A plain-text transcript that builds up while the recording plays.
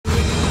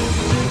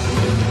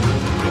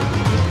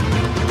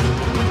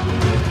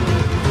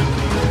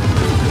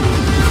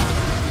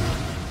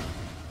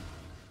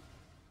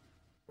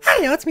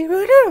Hiya, it's me.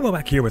 We're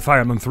back here with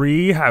Fire Emblem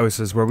 3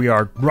 Houses, where we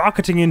are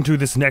rocketing into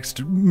this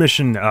next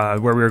mission,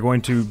 where we are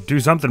going to do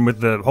something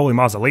with the Holy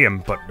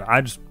Mausoleum, but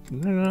we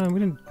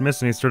didn't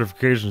miss any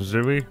certifications,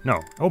 did we?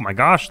 No. Oh my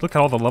gosh, look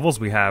at all the levels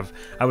we have.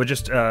 I would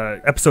just,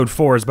 episode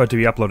 4 is about to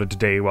be uploaded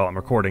today while I'm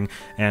recording,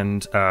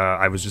 and,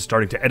 I was just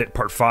starting to edit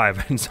part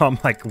 5, and so I'm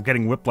like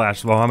getting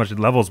whiplash about how many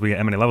levels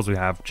we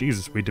have.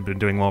 Jesus, we've been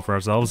doing well for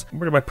ourselves.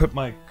 Where do I put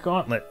my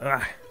gauntlet?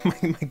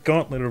 My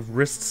gauntlet of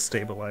wrist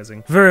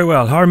stabilizing. Very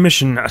well, our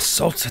mission,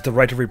 assault at the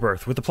Rite of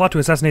Rebirth. With the plot to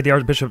assassinate the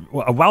Archbishop,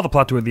 while the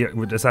plot to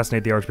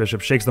assassinate the Archbishop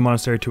shakes the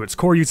monastery to its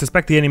core, you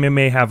suspect the enemy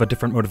may have a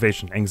different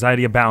motivation.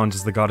 Anxiety abounds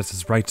as the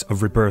goddess's Rite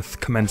of Rebirth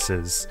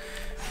commences.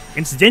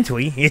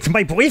 Incidentally, it's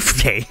my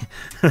birthday!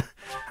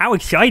 How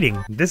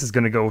exciting! This is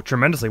gonna go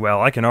tremendously well,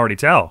 I can already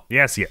tell.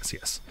 Yes, yes,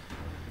 yes.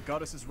 The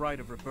goddess's Rite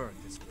of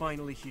Rebirth is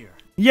finally here.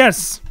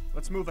 Yes!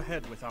 Let's move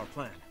ahead with our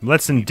plan.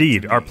 Let's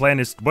indeed. Our plan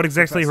is... What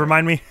exactly? Professor,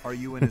 remind me? Are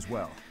you in as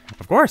well?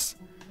 Of course.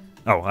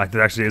 Oh, that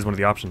actually is one of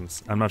the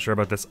options. I'm not sure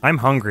about this. I'm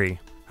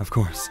hungry. Of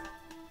course.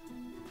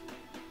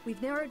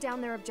 We've narrowed down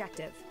their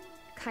objective.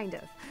 Kind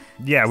of.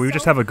 Yeah, we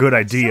just have a good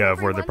idea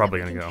of where they're probably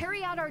going to go.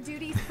 Carry out our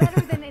duties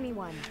better than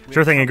anyone.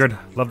 Sure thing, Ingrid.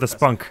 Love the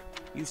spunk.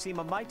 You seem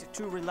a mite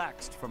too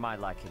relaxed for my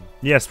liking.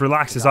 Yes,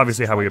 relax is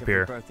obviously how we Rite of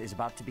appear. Rebirth is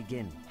about to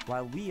begin.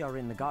 While we are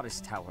in the Goddess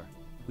Tower,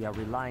 we are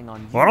relying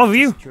on All of to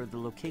you? secure the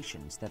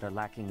locations that are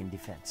lacking in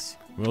defense.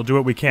 We'll do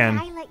what we can.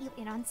 Can I let you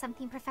in on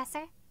something,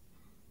 Professor?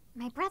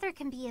 My brother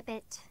can be a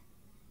bit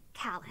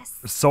callous.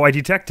 So I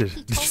detected.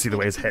 He Did you told see me the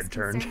way that his he head was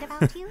turned? concerned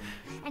about you,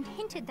 and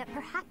hinted that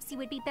perhaps you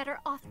would be better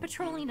off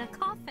patrolling a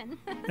coffin.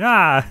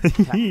 Ah!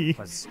 That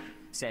was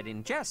said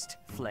in jest,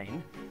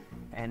 Flame,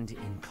 and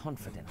in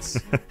confidence.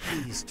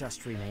 Please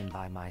just remain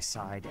by my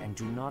side and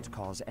do not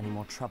cause any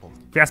more trouble.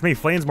 If you ask me,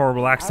 Flame's more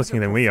relaxed looking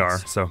than we are,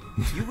 so...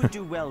 You would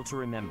do well to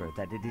remember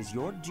that it is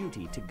your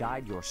duty to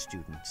guide your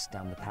students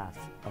down the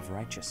path of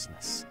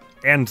righteousness.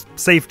 And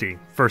safety,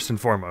 first and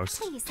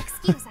foremost. Please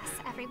excuse us,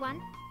 everyone.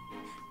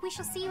 We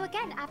shall see you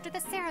again after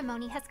the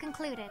ceremony has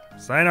concluded.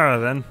 Sayonara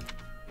then.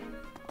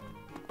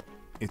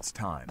 It's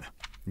time.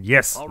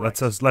 Yes, All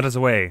let right. us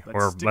away, Let's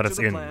or stick let to us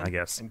the in, plan I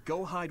guess. And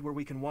go hide where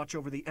we can watch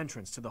over the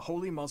entrance to the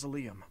Holy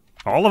Mausoleum.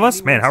 All of us?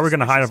 Anyone Man, how are we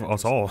gonna hide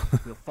suspicious us all?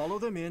 We'll follow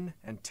them in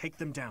and take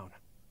them down.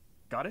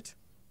 Got it?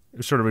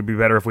 Sure, it would be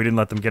better if we didn't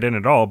let them get in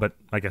at all, but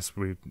I guess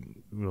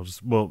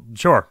we'll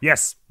sure,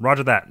 yes,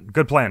 roger that.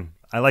 Good plan.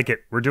 I like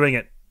it. We're doing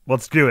it.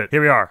 Let's do it.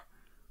 Here we are.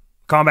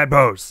 Combat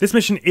pose. This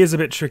mission is a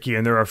bit tricky,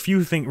 and there are a few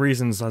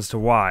reasons as to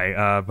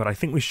why, but I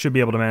think we should be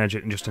able to manage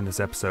it just in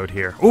this episode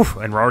here. Oof,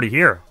 and we're already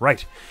here.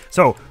 Right.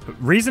 So,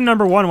 reason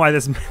number one why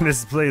this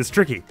play is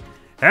tricky.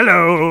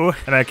 Hello!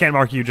 And I can't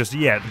mark you just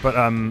yet, but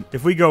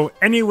if we go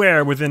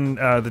anywhere within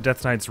the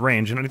Death Knight's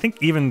range, and I think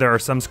even there are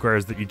some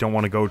squares that you don't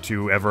want to go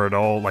to ever at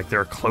all, like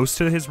they're close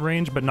to his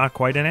range, but not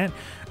quite in it,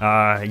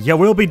 yeah,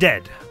 we'll be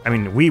dead. I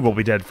mean, we will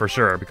be dead for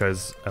sure,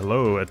 because,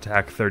 hello,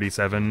 attack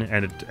 37,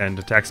 and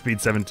attack speed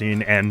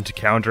 17, and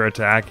counter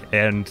attack,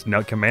 and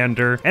no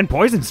commander, and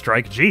poison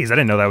strike. Jeez, I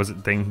didn't know that was a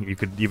thing you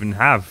could even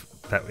have.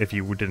 That if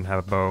you didn't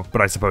have a bow,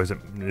 but I suppose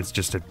it's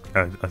just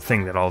a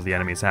thing that all the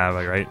enemies have,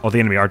 right? All the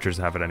enemy archers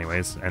have it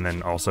anyways, and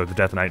then also the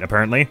Death Knight,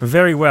 apparently.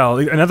 Very well.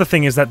 Another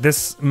thing is that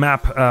this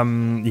map,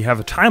 you have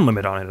a time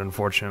limit on it,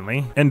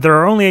 unfortunately. And there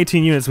are only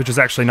 18 units, which is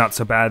actually not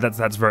so bad.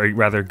 That's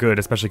rather good,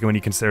 especially when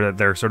you consider that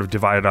they're sort of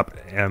divided up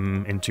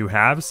in two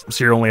halves.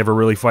 So you're only ever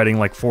really fighting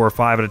like 4 or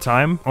 5 at a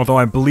time. Although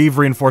I believe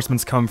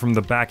reinforcements come from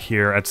the back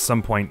here at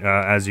some point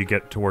as you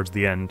get towards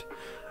the end.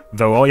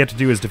 Though all you have to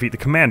do is defeat the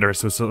commander,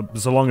 so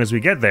long as we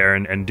get there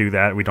and do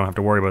that, we don't have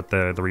to worry about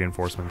the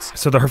reinforcements.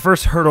 So the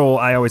first hurdle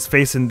I always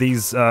face in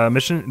these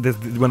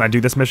when I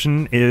do this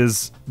mission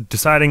is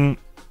deciding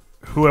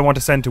who I want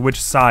to send to which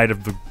side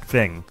of the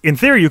thing. In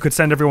theory, you could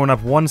send everyone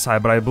up one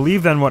side, but I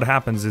believe then what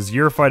happens is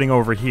you're fighting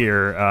over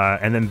here,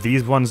 and then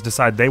these ones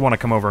decide they want to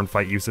come over and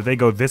fight you, so they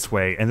go this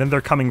way, and then they're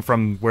coming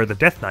from where the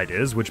Death Knight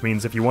is, which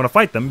means if you want to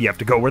fight them, you have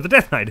to go where the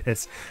Death Knight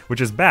is,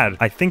 which is bad.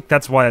 I think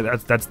that's why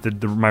that's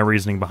my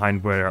reasoning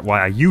behind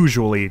why I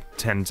usually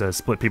tend to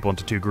split people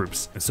into 2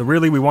 groups. So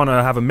really, we want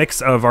to have a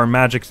mix of our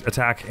magic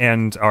attack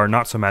and our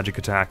not so magic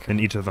attack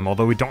in each of them,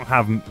 although we don't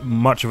have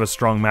much of a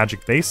strong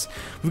magic base.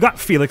 We've got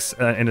Felix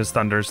in his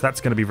thunders.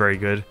 That's going to be very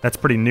good. That's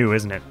pretty new,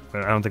 isn't it?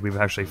 I don't think we've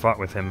actually fought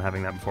with him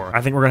having that before. I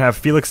think we're going to have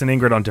Felix and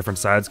Ingrid on different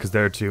sides because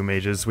they're 2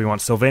 mages. We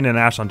want Sylvain and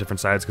Ash on different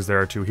sides because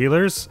there are 2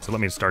 healers. So let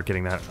me start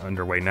getting that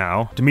underway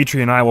now.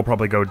 Dimitri and I will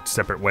probably go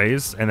separate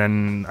ways. And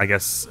then I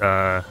guess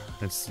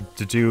it's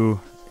Dedu,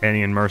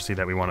 Annie, and Mercy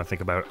that we want to think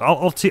about.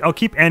 I'll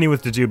keep Annie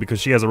with Dedu because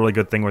she has a really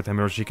good thing with him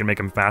where she can make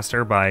him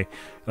faster by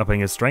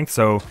upping his strength.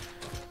 So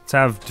let's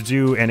have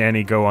Dedu and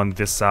Annie go on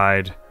this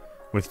side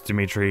with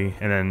Dimitri,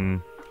 and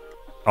then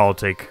I'll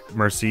take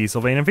Mercy,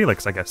 Sylvain, and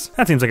Felix, I guess.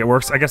 That seems like it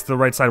works. I guess the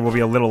right side will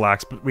be a little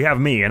lax, but we have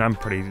me, and I'm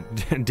pretty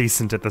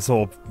decent at this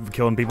whole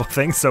killing people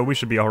thing, so we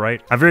should be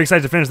alright. I'm very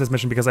excited to finish this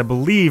mission because I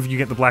believe you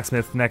get the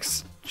blacksmith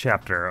next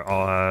chapter.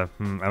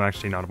 I'm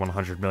actually not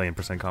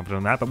 100,000,000% confident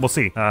on that, but we'll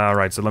see.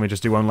 Alright, so let me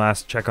just do one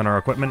last check on our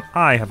equipment.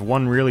 I have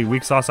one really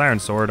weak sauce iron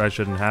sword I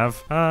shouldn't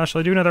have. Shall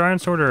I do another iron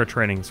sword or a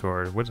training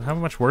sword? How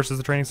much worse is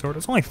the training sword?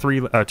 It's only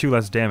 2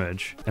 less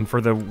damage. And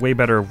for the way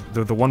better,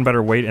 the 1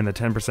 better weight and the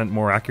 10%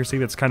 more accuracy,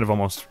 that's kind of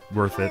almost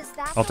worth it.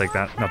 I'll take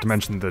that, not to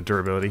mention the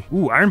durability.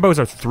 Ooh, iron bows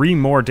are 3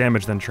 more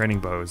damage than training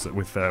bows,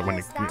 with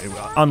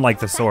unlike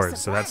the swords,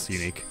 so that's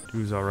unique.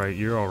 Who's alright?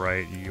 You're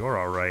alright. You're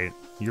alright.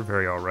 You're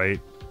very alright.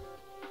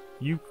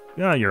 You're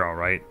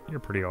alright.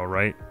 You're pretty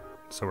alright.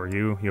 So are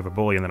you. You have a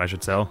bullion that I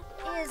should sell.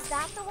 Is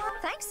that the one?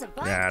 Thanks a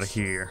bunch. Get out of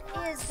here.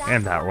 Is that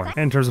And that one. And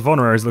in terms of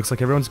vulneraries, it looks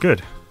like everyone's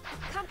good.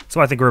 So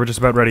I think we're just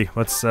about ready.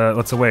 Let's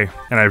away.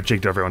 And I've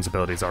jigged everyone's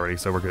abilities already,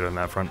 so we're good on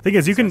that front. Thing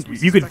is, you could.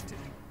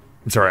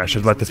 I'm sorry, I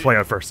should let this play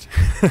out first.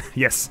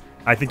 Yes,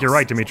 I think you're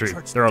right, Dimitri.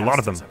 There are a lot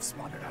of them.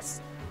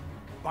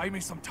 Buy me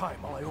some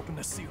time while I open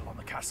the seal on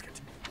the casket.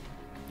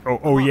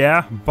 Oh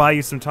yeah? Buy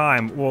you some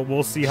time. Well,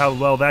 we'll see how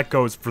well that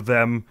goes for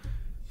them.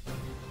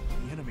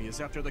 The enemy is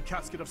after the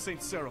casket of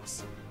St.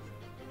 Saros.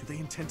 Do they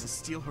intend to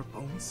steal her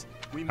bones?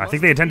 I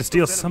think they intend to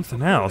steal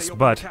something else,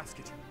 but...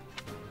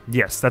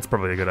 Yes, that's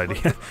probably a good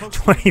idea.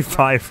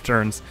 25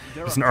 turns.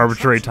 It's an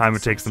arbitrary time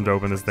it takes them to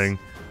open this thing.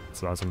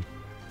 That's awesome.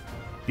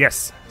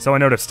 Yes, so I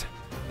noticed.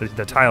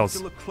 The tiles.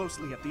 To look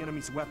closely at the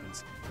enemy's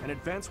weapons and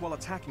advance while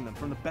attacking them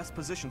from the best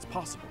positions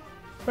possible.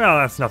 Well,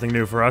 that's nothing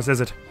new for us,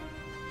 is it?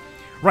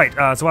 Right,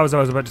 so I was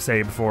about to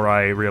say before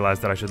I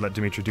realized that I should let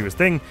Dimitri do his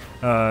thing,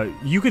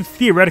 you could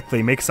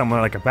theoretically make someone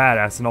like a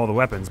badass in all the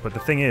weapons, but the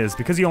thing is,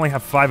 because you only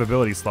have 5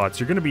 ability slots,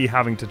 you're going to be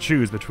having to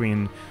choose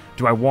between,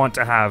 do I want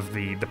to have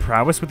the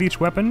prowess with each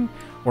weapon,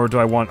 or do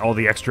I want all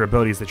the extra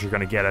abilities that you're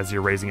going to get as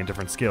you're raising in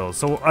different skills?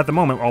 So at the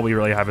moment, all we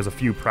really have is a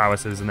few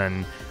prowesses, and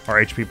then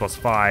our HP plus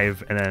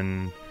 5, and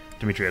then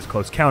Dimitri has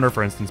close counter,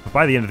 for instance, but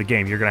by the end of the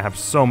game, you're gonna have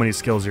so many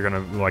skills you're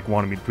gonna like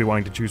be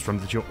wanting to choose from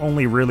that you'll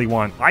only really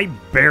want. I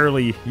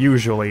barely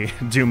usually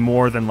do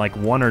more than like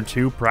 1 or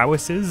 2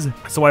 prowesses,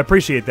 so I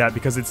appreciate that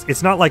because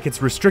it's not like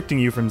it's restricting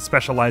you from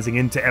specializing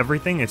into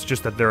everything. It's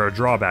just that there are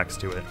drawbacks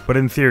to it. But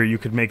in theory, you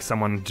could make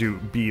someone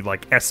be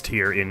like S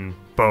tier in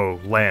bow,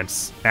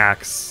 lance,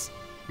 axe,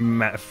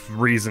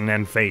 reason,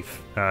 and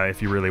faith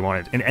if you really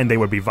wanted, and they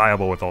would be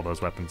viable with all those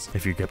weapons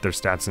if you get their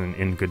stats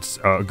in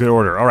good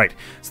order. All right,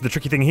 so the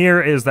tricky thing here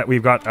is that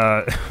we've got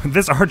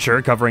this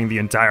archer covering the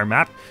entire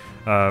map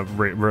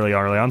really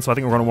early on, so I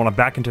think we're going to want to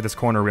back into this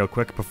corner real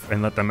quick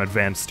and let them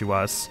advance to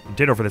us.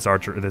 Ditto for this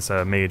archer, this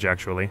mage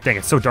actually. Dang,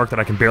 it's so dark that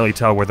I can barely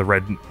tell where the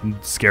red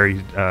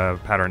scary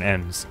pattern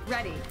ends.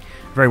 Ready.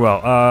 Very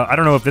well. I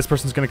don't know if this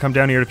person's going to come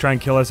down here to try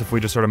and kill us if we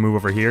just sort of move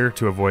over here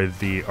to avoid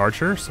the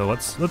archer. So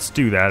let's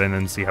do that and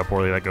then see how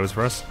poorly that goes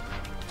for us.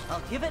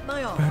 I'll give it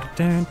my all.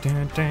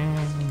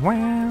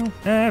 Wow,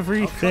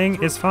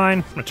 everything is fine.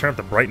 I'm going to turn up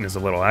the brightness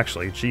a little,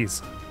 actually.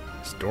 Jeez.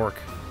 It's dork.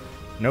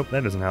 Nope,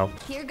 that doesn't help.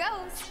 Here goes.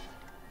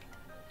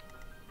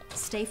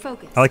 Stay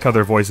focused. I like how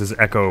their voices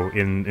echo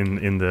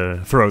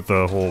throughout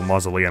the whole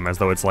mausoleum, as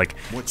though it's like...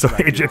 So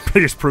it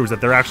just proves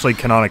that they're actually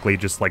canonically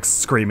just like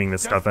screaming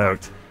this stuff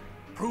out.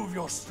 Prove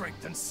your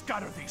strength and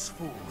scatter these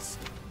fools.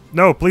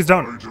 No, please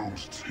don't. I don't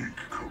take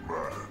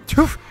command.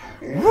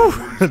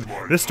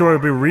 This story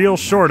would be real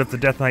short if the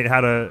Death Knight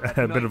had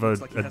a bit of a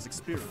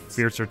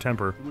fiercer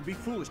temper. It would be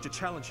foolish to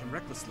challenge him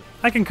recklessly.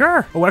 I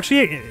concur. Oh,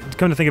 actually,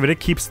 come to think of it, it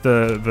keeps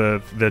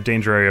the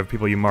danger area of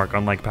people you mark,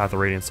 unlike Path of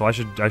Radiance. So I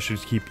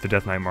should keep the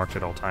Death Knight marked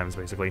at all times,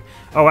 basically.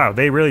 Oh wow,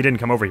 they really didn't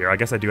come over here. I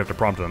guess I do have to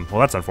prompt them. Well,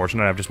 that's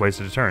unfortunate. I've just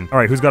wasted a turn. All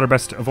right, who's got our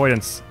best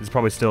avoidance? It's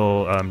probably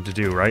still to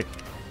do, right?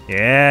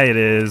 Yeah, it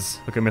is.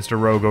 Look at Mr.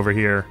 Rogue over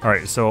here. All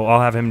right, so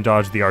I'll have him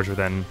dodge the archer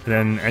then. And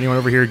then anyone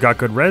over here got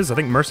good res? I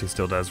think Mercy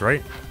still does,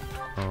 right?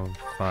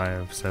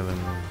 5,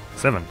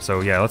 7. So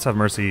yeah, let's have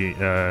Mercy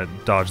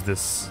dodge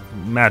this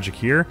magic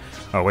here.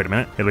 Oh, wait a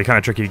minute. It'll be kind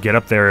of tricky to get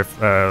up there if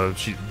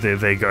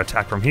they go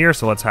attack from here,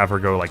 so let's have her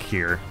go like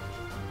here.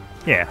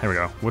 Yeah, there we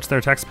go. What's their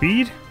attack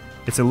speed?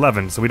 It's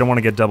 11, so we don't want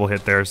to get double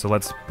hit there, so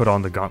let's put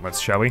on the gauntlets,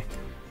 shall we?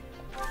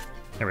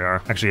 There we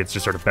are. Actually, it's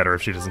just sort of better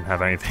if she doesn't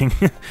have anything.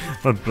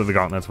 But the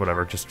gauntlets,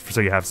 whatever, just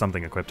so you have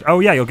something equipped. Oh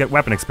yeah, you'll get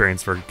weapon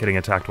experience for getting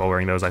attacked while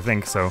wearing those, I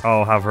think. So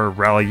I'll have her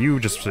rally you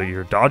just so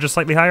your dodge is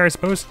slightly higher, I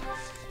suppose.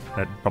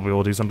 That probably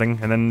will do something.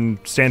 And then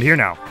stand here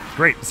now.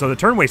 Great. So the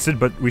turn wasted,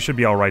 but we should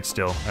be all right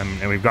still.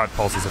 And we've got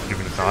pulses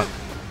even if not.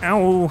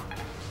 Ow!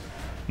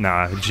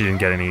 Nah, she didn't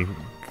get any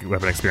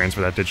weapon experience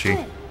for that, did she?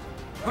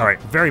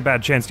 Alright, very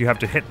bad chance you have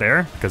to hit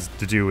there, because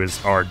Dedu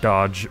is our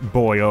dodge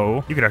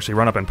boyo. You could actually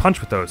run up and punch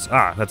with those.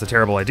 Ah, that's a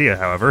terrible idea,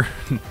 however.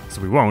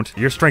 So we won't.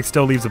 Your strength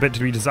still leaves a bit to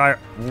be desired.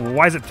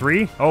 Why is it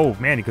 3? Oh,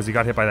 man, because you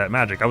got hit by that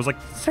magic. I was like,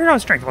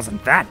 Zero's strength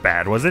wasn't that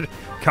bad, was it?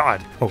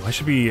 God. Oh, I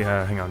should be,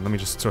 hang on, let me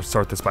just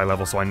sort this by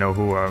level so I know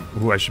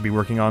who I should be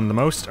working on the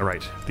most.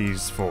 Alright,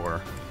 these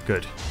 4.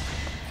 Good.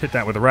 Hit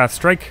that with a Wrath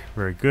Strike.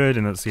 Very good,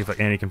 and let's see if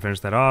Annie can finish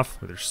that off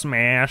with her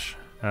smash.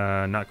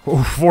 Not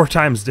 4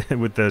 times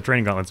with the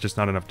training gauntlets, just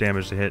not enough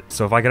damage to hit.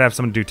 So if I could have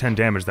someone do 10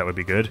 damage, that would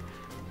be good.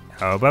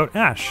 How about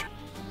Ash?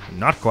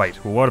 Not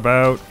quite. Well, what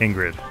about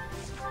Ingrid?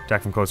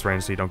 Attack from close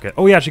range so you don't get...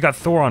 Oh yeah, she got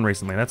Thor on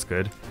recently. That's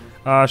good.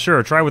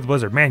 Sure, try with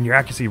Blizzard. Man, your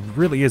accuracy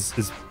really is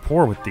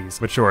poor with these.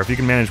 But sure, if you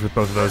can manage with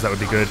both of those, that would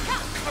be good.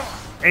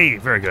 Hey,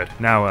 very good.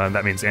 Now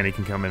that means Annie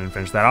can come in and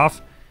finish that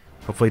off.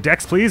 Hopefully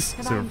Dex, please.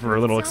 So for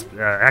a little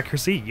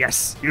accuracy.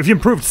 Yes. If you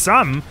improved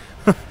some,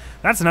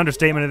 that's an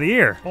understatement of the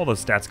year. All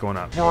those stats going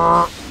up.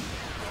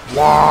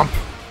 Womp.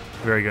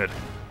 Very good.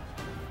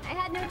 I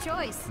had no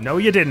choice. No,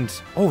 you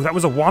didn't. Oh, that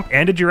was a womp.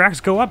 And did your axe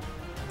go up?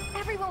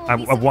 A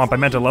womp. I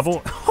meant a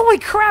level. Holy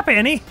crap,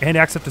 Annie. And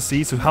axe up to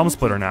C, so Helm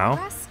Splitter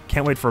now.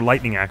 Can't wait for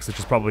Lightning Axe, which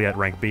is probably at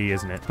rank B,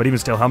 isn't it? But even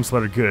still, Helm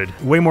Splitter, good.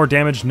 Way more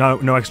damage,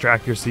 no extra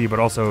accuracy, but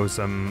also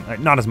some,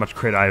 not as much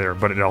crit either,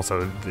 but it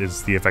also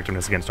is the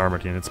effectiveness against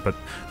armored units. But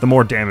the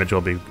more damage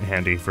will be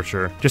handy for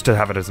sure, just to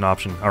have it as an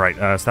option. All right,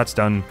 so that's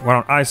done. Why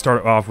don't I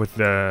start off with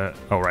the,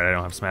 oh right, I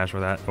don't have Smash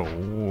for that.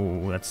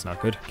 Oh, that's not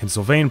good. Can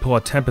Sylvain pull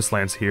a Tempest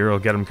Lance here? It'll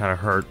get him kind of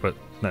hurt, but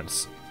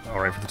that's all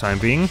right for the time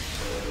being.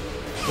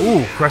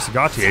 Ooh, Crest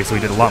Gautier, so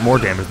he did a lot more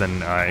damage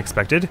than I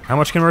expected. How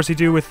much can Mercy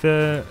do with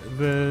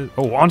the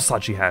oh,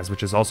 Onslaught she has,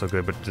 which is also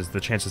good, but the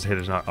chances to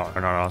hit are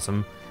not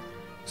awesome.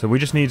 So we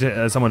just need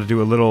to, someone to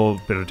do a little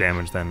bit of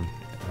damage then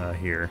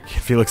here.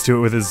 Felix do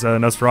it with his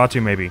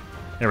Nosferatu, maybe.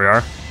 There we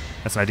are.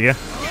 That's an idea.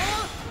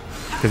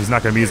 Because he's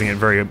not going to be using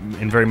it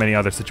in very many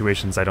other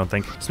situations, I don't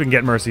think. So we can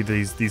get Mercy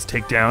these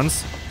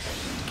takedowns.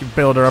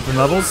 Build her up in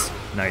levels.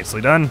 Nicely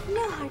done.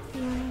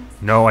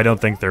 No, I don't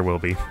think there will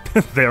be.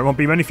 There won't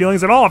be many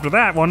feelings at all after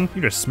that one.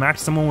 You just smacked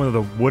someone with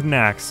a wooden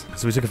axe.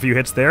 So we took a few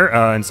hits there,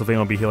 and Sylvain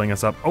will be healing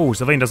us up. Oh,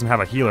 Sylvain doesn't have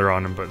a healer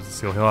on him, but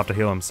he'll have to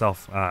heal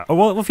himself. Oh,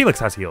 well, Felix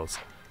has heals,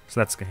 so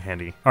that's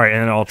handy. All right,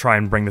 and then I'll try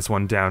and bring this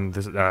one down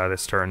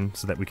this turn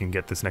so that we can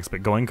get this next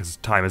bit going, because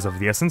time is of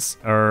the essence.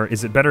 Or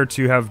is it better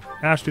to have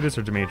Ash do this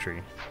or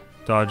Dimitri?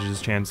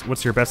 Dodge's chance.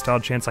 What's your best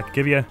dodge chance I could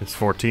give you? It's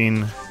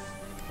 14.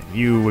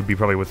 You would be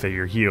probably with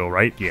your heal,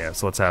 right? Yeah,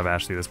 so let's have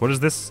Ash do this. What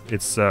is this?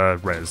 It's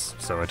res,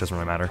 so it doesn't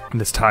really matter.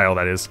 This tile,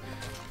 that is.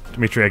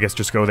 Dimitri, I guess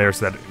just go there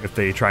so that if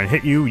they try and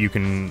hit you, you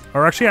can...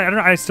 Or actually, I don't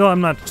know, I'm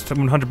not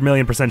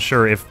 100,000,000%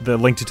 sure if the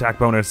linked attack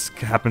bonus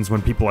happens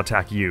when people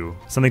attack you.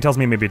 Something tells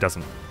me maybe it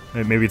doesn't.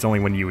 Maybe it's only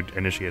when you would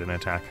initiate an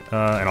attack.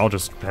 And I'll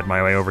just head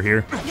my way over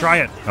here. Try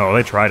it! Oh,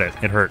 they tried it.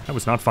 It hurt. That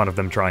was not fun of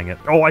them trying it.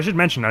 Oh, I should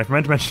mention, I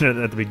meant to mention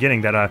it at the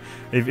beginning, that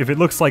if it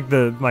looks like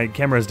my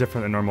camera is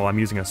different than normal, I'm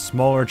using a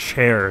smaller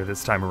chair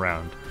this time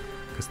around.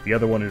 Because the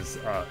other one is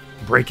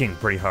breaking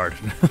pretty hard.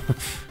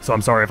 So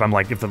I'm sorry if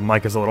the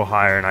mic is a little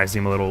higher and I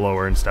seem a little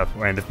lower and stuff,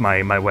 and if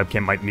my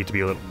webcam might need to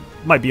be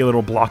might be a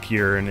little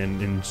blockier and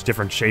in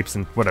different shapes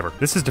and whatever.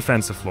 This is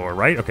defensive floor,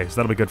 right? Okay, so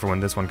that'll be good for when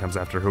this one comes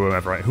after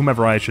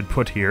whomever I should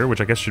put here,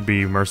 which I guess should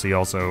be Mercy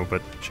also,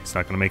 but she's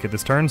not going to make it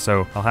this turn,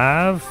 so I'll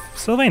have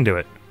Sylvain do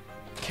it.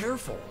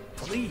 Careful,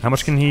 please. How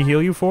much can he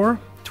heal you for?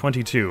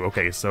 22.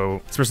 Okay,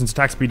 so this person's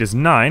attack speed is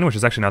 9, which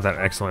is actually not that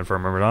excellent for a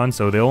Myrmidon,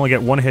 so they'll only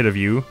get one hit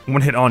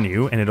on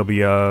you, and it'll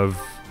be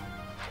of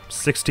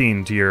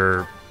 16 to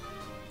your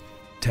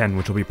 10,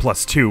 which will be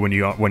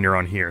 +2 when you're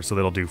on here, so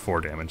that'll do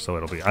 4 damage, so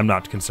it'll be... I'm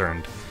not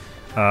concerned.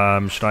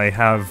 Should I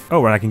have...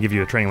 Oh, and I can give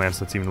you a Training Lance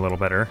that's even a little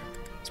better.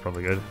 That's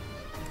probably good.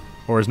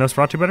 Or is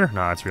Nosferatu better?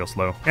 Nah, it's real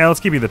slow. Yeah, let's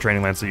give you the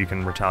Training Lance so you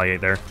can retaliate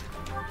there.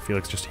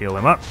 Felix, just heal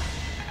him up.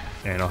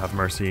 And I'll have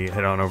Mercy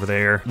head on over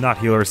there. Not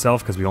heal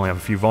herself, because we only have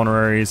a few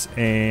vulneraries.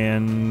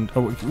 And...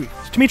 Oh,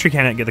 Dimitri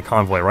can't get the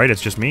convoy, right?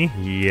 It's just me?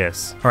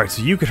 Yes. Alright,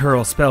 so you could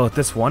hurl a spell at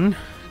this one,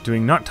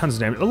 doing not tons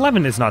of damage.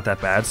 11 is not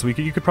that bad, so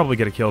you could probably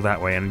get a kill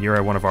that way, and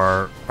you're one of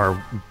our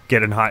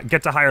get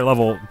to higher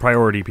level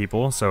priority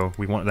people, so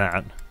we want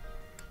that.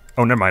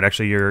 Oh, never mind.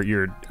 Actually,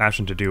 your Ash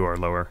and To-Do are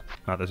lower.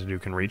 Not that To-Do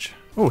can reach.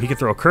 Oh, he could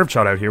throw a curved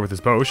shot out here with his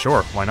bow.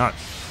 Sure, why not?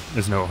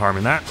 There's no harm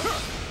in that.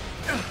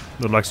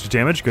 Little extra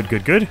damage, good,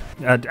 good, good.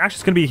 Ash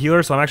is going to be a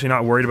healer, so I'm actually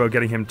not worried about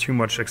getting him too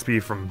much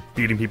XP from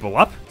beating people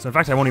up. So in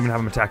fact, I won't even have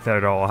him attack that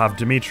at all. I'll have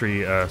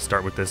Dimitri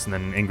start with this, and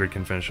then Ingrid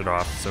can finish it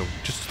off. So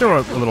just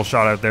throw a little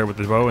shot out there with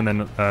the bow, and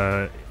then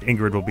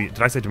Ingrid will be...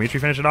 Did I say Dimitri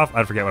finish it off?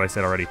 I forget what I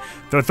said already.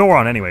 Throw Thor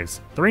on anyways.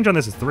 The range on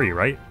this is 3,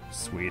 right?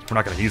 Sweet. We're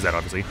not going to use that,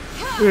 obviously.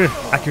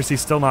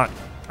 Accuracy's still not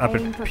up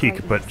at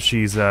peak, but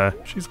she's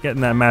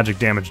getting that magic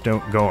damage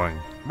going.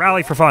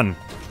 Rally for fun.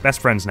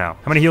 Best friends now.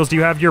 How many heals do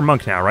you have? You're a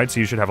monk now, right? So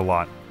you should have a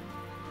lot.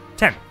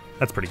 10.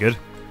 That's pretty good.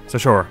 So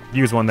sure,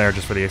 use one there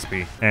just for the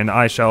XP. And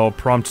I shall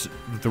prompt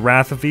the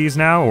wrath of these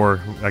now,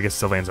 or I guess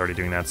Sylvain's already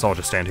doing that, so I'll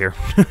just stand here.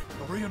 The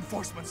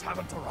reinforcements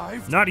haven't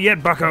arrived? Not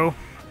yet, bucko.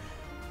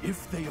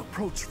 If they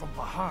approach from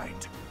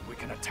behind, we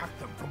can attack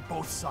them from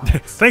both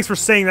sides. Thanks for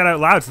saying that out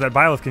loud so that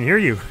Byleth can hear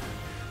you.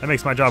 That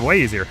makes my job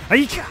way easier.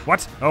 Eek!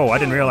 What? Oh, I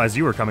didn't realize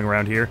you were coming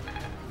around here.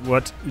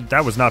 What?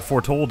 That was not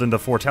foretold in the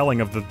foretelling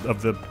of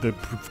the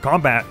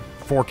combat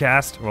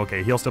forecast. Well,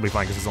 okay, he'll still be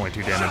fine because it's only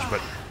 2 damage, but...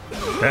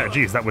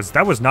 Geez, that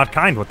was not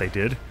kind what they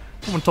did.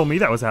 No one told me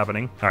that was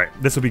happening. All right,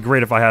 this would be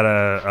great if I had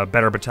a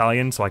better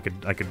battalion, so I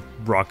could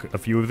rock a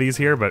few of these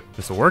here, but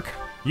this will work.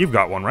 You've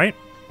got one, right?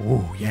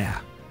 Oh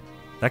yeah.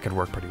 That could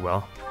work pretty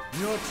well.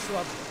 No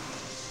trouble.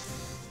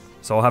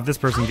 So I'll have this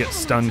person get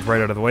stunned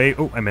right out of the way.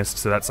 Oh, I missed,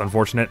 so that's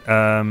unfortunate.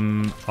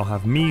 I'll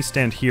have me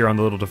stand here on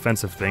the little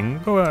defensive thing.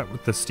 Go out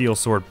with the steel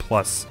sword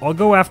plus. I'll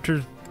go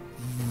after...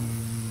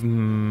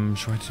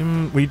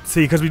 we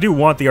see, because we do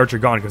want the archer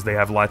gone because they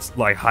have lots,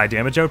 like, high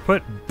damage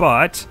output,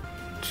 but...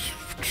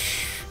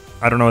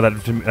 I don't know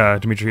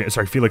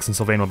that Felix and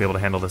Sylvain will be able to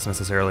handle this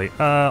necessarily.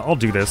 I'll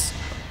do this.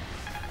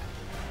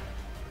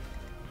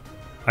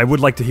 I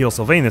would like to heal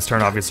Sylvain this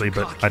turn, obviously,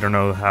 but I don't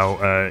know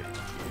how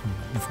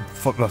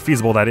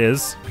feasible that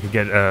is. I could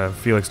get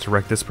Felix to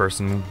wreck this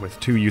person with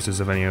 2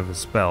 uses of any of his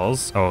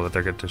spells. Oh, that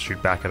they're going to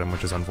shoot back at him,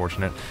 which is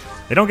unfortunate.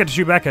 They don't get to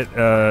shoot back at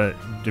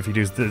if he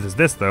does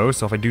this, though.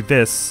 So if I do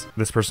this,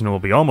 this person will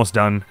be almost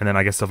done, and then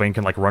I guess Sylvain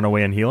can like run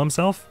away and heal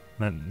himself.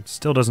 That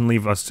still doesn't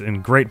leave us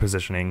in great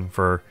positioning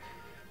for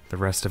the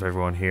rest of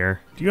everyone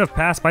here. Do you have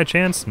pass by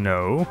chance?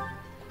 No.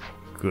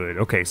 Good.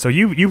 Okay, so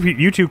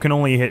you two can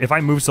only hit... If I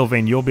move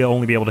Sylvain, you'll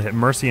only be able to hit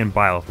Mercy and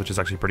Bile, which is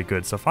actually pretty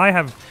good. So if I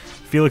have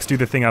Felix do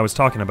the thing I was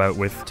talking about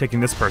with taking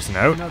this person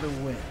out... Another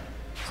win.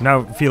 So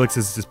now Felix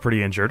is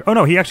pretty injured. Oh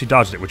no, he actually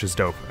dodged it, which is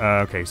dope.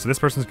 Okay, so this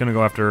person's going to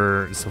go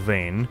after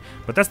Sylvain,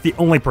 but that's the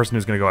only person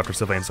who's going to go after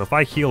Sylvain. So if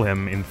I heal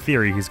him, in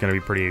theory, he's going to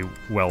be pretty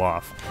well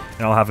off.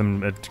 And I'll have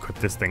him equip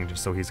this thing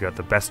just so he's got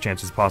the best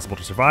chances possible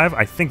to survive.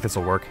 I think this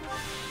will work.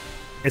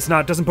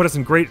 Doesn't put us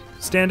in great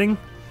standing,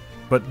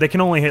 but they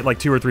can only hit like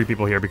 2 or 3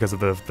 people here because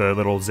of the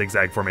little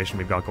zigzag formation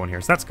we've got going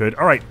here. So that's good.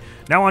 All right,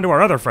 now on to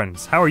our other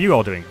friends. How are you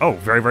all doing? Oh,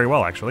 very, very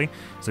well, actually.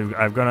 So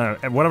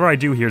whatever I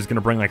do here is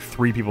gonna bring like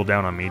 3 people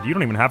down on me. You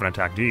don't even have an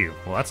attack, do you?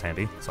 Well, that's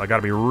handy. So I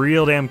gotta be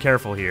real damn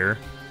careful here.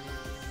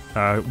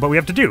 But we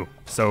have to do.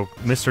 So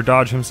Mr.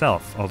 Dodge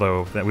himself,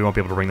 although that we won't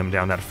be able to bring them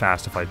down that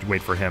fast if I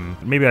wait for him.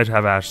 Maybe I'd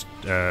have Ash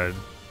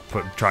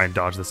try and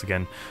dodge this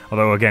again.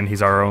 Although, again,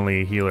 he's our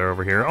only healer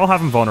over here. I'll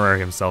have him vulnerary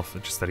himself,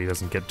 just that he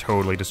doesn't get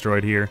totally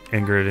destroyed here.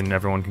 Ingrid and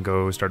everyone can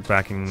go start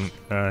backing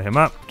him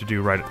up to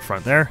do right at the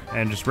front there.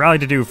 And just rally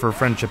to do for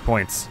friendship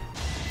points.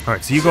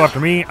 Alright, so you go after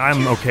me.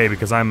 I'm okay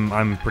because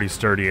I'm pretty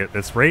sturdy at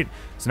this rate.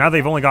 So now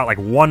they've only got like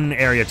 1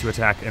 area to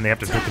attack, and they have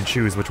to pick and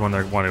choose which one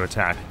they want to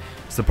attack.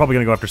 So they're probably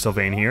going to go after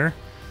Sylvain here.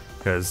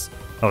 Because...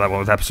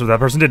 Oh, that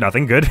person did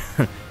nothing. Good.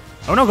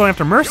 Oh no, going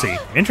after Mercy.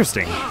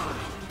 Interesting.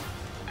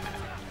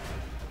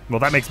 Well,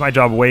 that makes my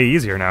job way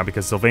easier now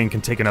because Sylvain can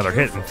take another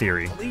hit in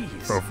theory.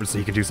 So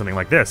he can do something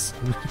like this.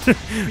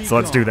 So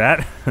let's do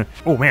that.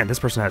 Oh man, this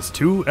person has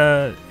 2,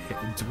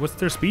 what's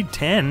their speed?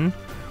 10?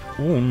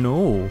 Oh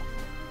no.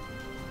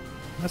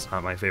 That's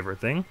not my favorite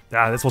thing.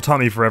 This will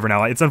taunt me forever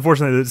now. It's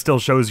unfortunate that it still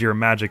shows your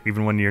magic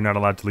even when you're not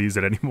allowed to use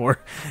it anymore.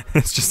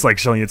 It's just like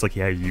showing you, it's like,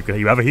 yeah,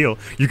 you have a heal.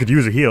 You could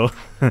use a heal.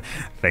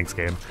 Thanks,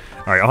 game.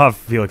 Alright, I'll have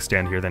Felix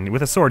stand here then.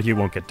 With a sword, he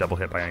won't get double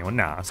hit by anyone.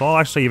 Nah, so I'll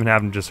actually even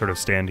have him just sort of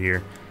stand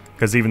here.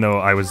 Because even though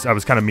I was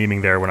kind of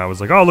memeing there when I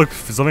was like, oh look,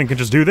 Sylvain can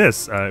just do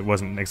this, it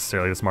wasn't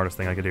necessarily the smartest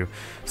thing I could do.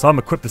 So I'm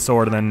gonna equip the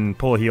sword and then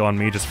pull a heal on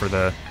me just for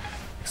the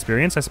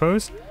experience, I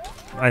suppose.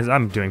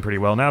 I'm doing pretty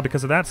well now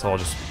because of that, so I'll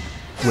just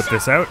whip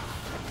this out,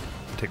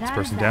 take this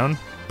person down.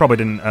 Probably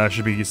didn't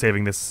should be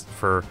saving this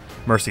for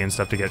Mercy and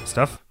stuff to get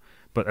stuff,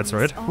 but that's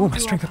alright. Ooh, my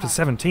strength up to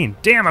 17.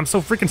 Damn, I'm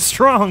so freaking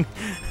strong.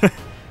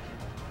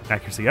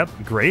 Accuracy up,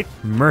 great.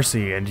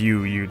 Mercy, and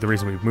you. The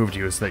reason we've moved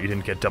you is that you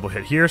didn't get double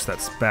hit here, so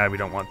that's bad. We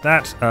don't want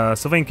that.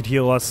 Sylvain could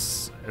heal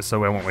us,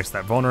 so I won't waste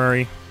that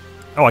vulnerary.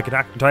 Oh, I could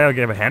do I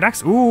give a hand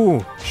axe?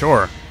 Ooh,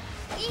 sure.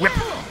 Whip.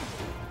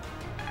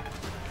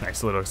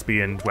 Nice little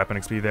XP and weapon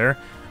XP there.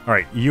 All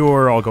right,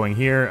 you're all going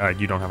here.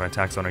 You don't have an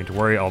attack, so I don't need to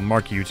worry. I'll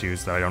mark you two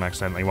so that I don't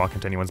accidentally walk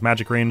into anyone's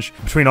magic range.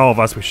 Between all of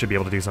us, we should be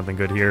able to do something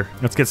good here.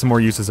 Let's get some more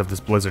uses of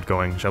this blizzard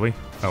going, shall we?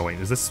 Oh, wait,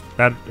 is this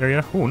bad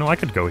area? Oh, no, I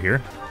could go here.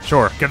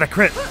 Sure, get that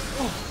crit.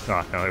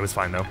 Oh, no, it was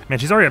fine, though. Man,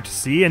 she's already up to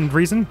C in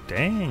reason.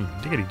 Dang,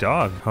 diggity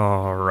dog.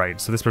 All right,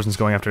 so this person's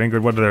going after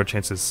Ingrid. What are their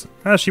chances?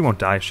 She won't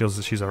die.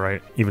 She's all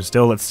right. Even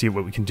still, let's see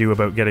what we can do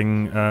about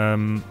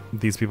getting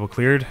these people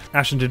cleared.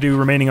 Ashen to do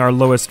remaining our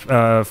lowest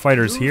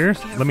fighters here.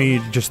 Let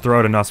me just throw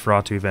out a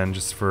Nosferatu then,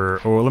 just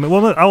for... Oh,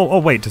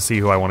 I'll wait to see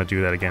who I want to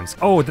do that against.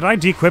 Oh, did I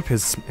de-equip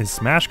his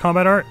Smash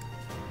combat art?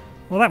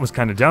 Well, that was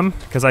kind of dumb,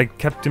 because I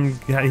kept him...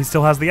 He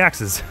still has the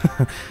axes.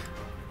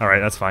 Alright,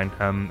 that's fine.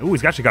 Ooh,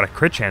 he's actually got a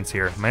crit chance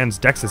here. Man's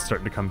dex is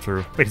starting to come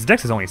through. Wait, his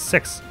dex is only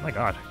 6. Oh my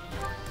god.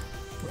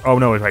 Oh,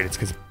 no, right, it's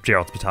because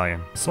Gerald's battalion.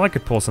 So I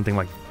could pull something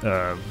like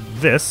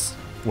this.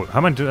 Wait, how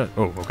am I doing that?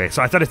 Oh, okay.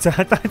 So I thought it said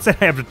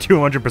I have a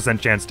 200%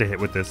 chance to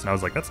hit with this, and I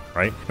was like, that's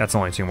right. That's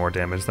only 2 more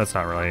damage. That's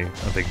not really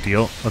a big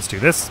deal. Let's do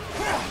this.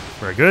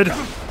 Very good.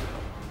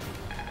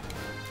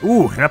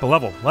 Ooh, an up a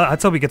level.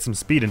 Let's hope we get some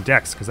speed and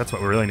dex, because that's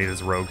what we really need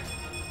as a rogue.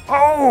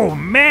 Oh,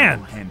 man!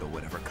 I'll handle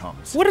whatever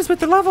comes. What is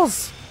with the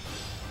levels?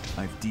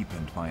 I've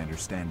deepened my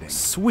understanding.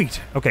 Sweet.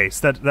 Okay,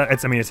 so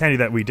it's handy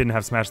that we didn't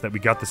have Smash, that we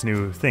got this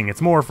new thing.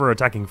 It's more for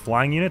attacking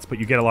flying units, but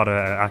you get a lot of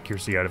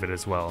accuracy out of it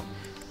as well.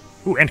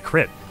 Ooh, and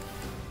crit.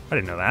 I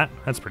didn't know that.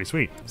 That's pretty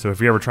sweet. So if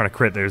you're ever trying to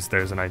crit,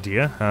 there's an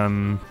idea.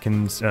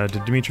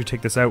 Did Dimitri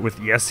take this out with...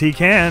 Yes, he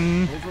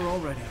can! Over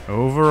already.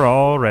 Over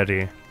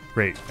already.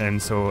 Great.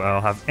 And so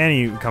I'll have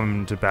Annie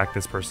come to back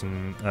this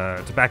person,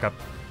 to back up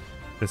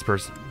this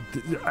person.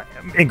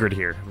 Ingrid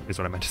here is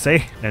what I meant to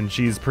say. And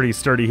she's pretty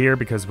sturdy here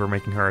because we're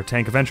making her a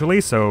tank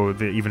eventually. So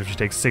even if she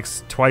takes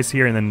 6 twice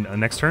here and then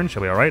next turn,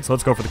 she'll be all right. So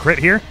let's go for the crit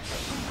here.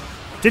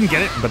 Didn't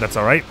get it, but that's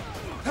all right.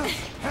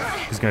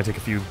 She's going to take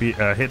a few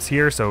hits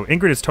here. So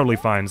Ingrid is totally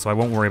fine, so I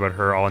won't worry about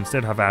her. I'll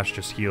instead have Ash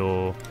just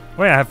heal.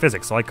 Oh yeah, I have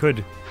physics, so I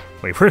could...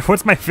 Wait,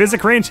 what's my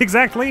physic range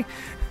exactly?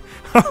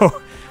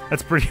 Oh,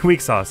 that's pretty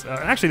weak sauce.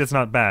 Actually, that's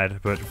not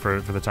bad, but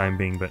for the time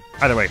being. But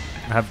either way,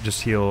 I have to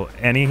just heal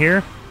Annie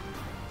here.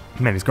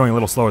 Man, he's going a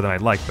little slower than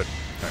I'd like, but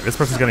right, this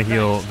person's going to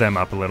heal them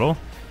up a little.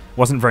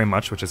 Wasn't very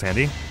much, which is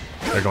handy.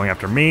 They're going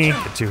after me.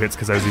 Get 2 hits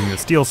because I was using the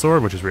steel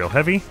sword, which is real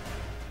heavy.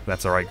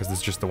 That's all right because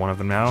there's just the one of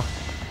them now.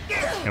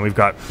 And we've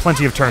got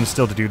plenty of turns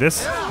still to do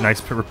this.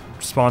 Nice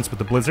response with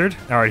the blizzard.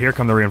 All right, here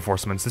come the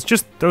reinforcements. It's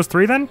just those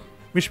 3 then?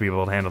 We should be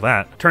able to handle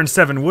that. Turn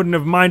 7 wouldn't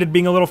have minded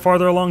being a little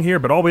farther along here,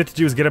 but all we have to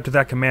do is get up to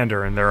that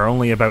commander, and there are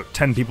only about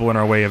 10 people in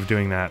our way of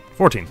doing that.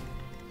 14.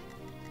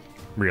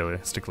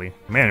 Realistically.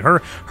 Man,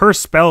 her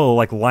spell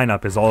like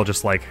lineup is all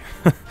just like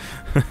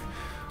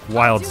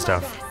wild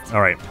stuff.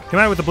 All right, come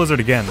out with the blizzard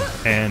again,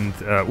 and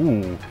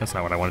ooh, that's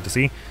not what I wanted to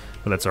see,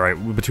 but that's all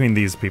right. Between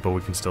these people,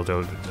 we can still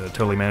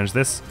totally manage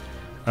this.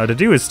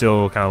 Dedu is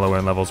still kind of lower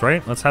in levels,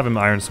 right? Let's have him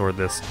Iron Sword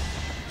this.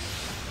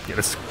 Get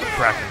us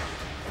cracking.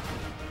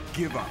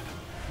 Give up.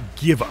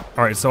 Give up.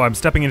 All right, so I'm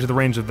stepping into the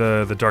range of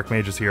the Dark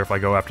Mages here if I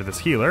go after this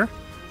healer.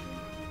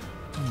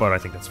 But I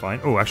think that's fine.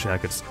 Oh, actually, I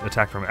could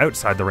attack from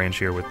outside the range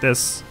here with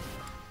this.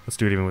 Let's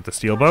do it even with the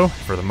steel bow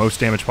for the most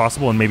damage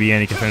possible, and maybe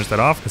Annie can finish that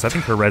off, because I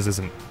think her res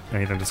isn't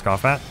anything to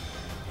scoff at.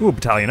 Ooh,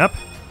 battalion up.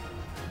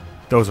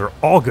 Those are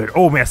all good.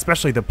 Oh, man,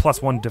 especially the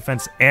 +1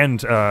 defense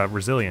and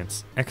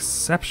resilience.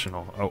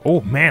 Exceptional. Oh,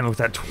 man, with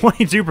that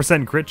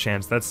 22% crit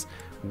chance, that's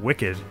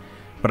wicked.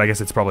 But I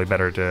guess it's probably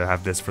better to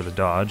have this for the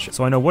dodge.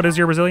 So I know, what is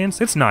your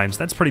resilience? It's 9, so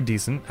that's pretty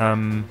decent.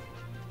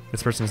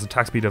 This person has an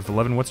attack speed of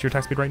 11. What's your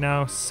attack speed right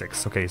now?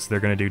 6. Okay, so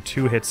they're going to do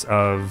 2 hits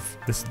of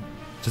this.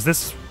 Is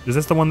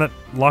this the one that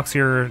locks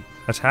your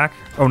attack?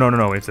 Oh,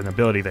 no, it's an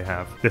ability they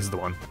have. This is the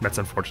one. That's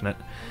unfortunate.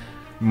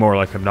 More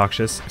like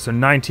obnoxious. So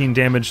 19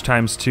 damage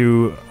times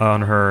 2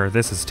 on her.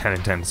 This is 10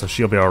 and 10, so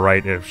she'll be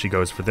alright if she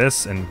goes for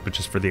this, but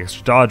just for the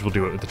extra dodge, we'll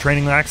do it with the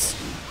training lax.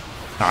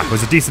 Ah, it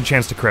was a decent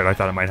chance to crit. I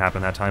thought it might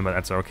happen that time, but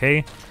that's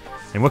okay.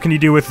 And what can you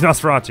do with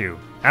Nosferatu?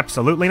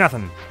 Absolutely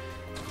nothing.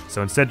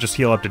 So instead, just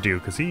heal up to do,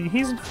 because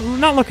he's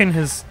not looking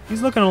he's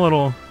looking a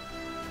little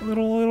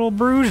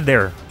bruised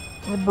there.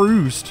 A little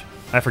bruised.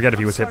 I forget if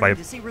he was hit by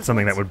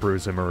something that would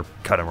bruise him or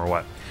cut him or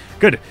what.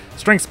 Good.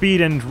 Strength,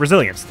 speed, and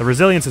resilience. The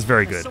resilience is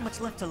very good. So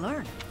much left to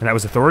learn. And that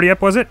was authority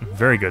up, was it?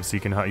 Very good. So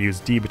you can use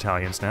D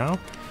battalions now.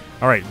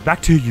 All right,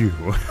 back to you.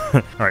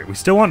 All right, we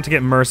still want to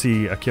get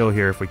Mercy a kill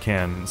here if we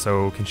can.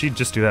 So can she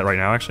just do that right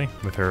now, actually,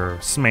 with her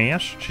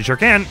smash? She sure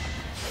can.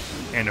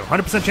 And a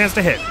 100% chance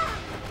to hit.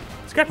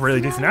 It's got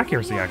really decent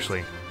accuracy,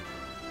 actually.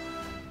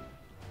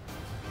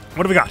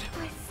 What do we got?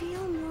 I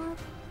feel more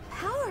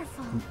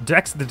powerful.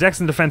 The dex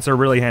and defense are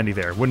really handy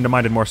there. Wouldn't have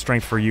minded more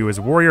strength for you as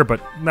a warrior, but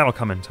that'll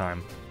come in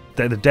time.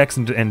 The dex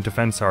and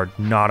defense are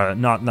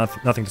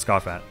nothing to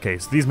scoff at. Okay,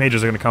 so these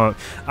mages are going to come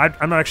out.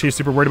 I'm not actually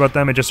super worried about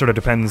them. It just sort of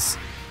depends.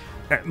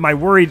 My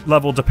worried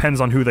level depends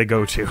on who they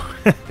go to.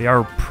 They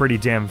are pretty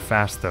damn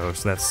fast, though,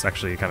 so that's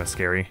actually kind of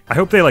scary. I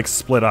hope they, like,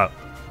 split up.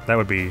 That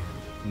would be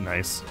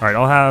nice. All right,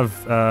 I'll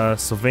have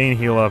Sylvain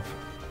heal up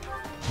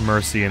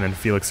Mercy, and then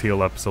Felix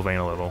heal up Sylvain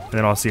a little. And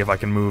then I'll see if I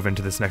can move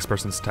into this next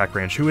person's attack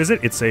range. Who is it?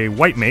 It's a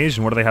white mage,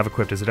 and what do they have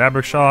equipped? Is it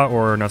Abraxaw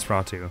or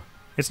Nosferatu?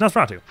 It's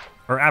Nosferatu.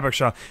 Or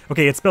Abraxaw.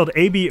 Okay, it's spelled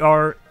A-B-R-A-X-A-S,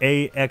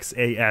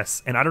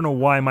 and I don't know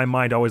why my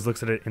mind always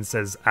looks at it and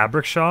says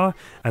Abraxaw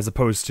as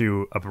opposed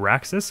to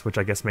Abraxas, which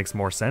I guess makes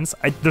more sense.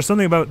 There's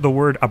something about the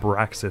word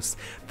Abraxas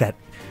that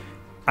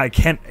I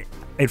can't...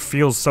 It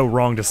feels so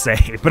wrong to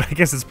say, but I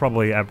guess it's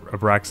probably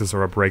Abraxas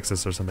or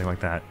Abraxas or something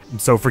like that.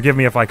 So forgive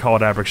me if I call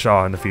it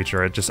Abraxaw in the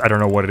future. I don't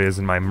know what it is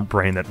in my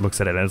brain that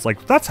looks at it and it's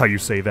like, that's how you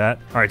say that.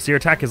 All right, so your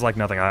attack is like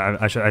nothing.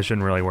 I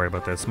shouldn't really worry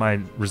about this. My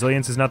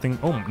resilience is nothing.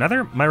 Oh,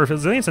 my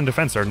resilience and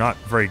defense are not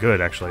very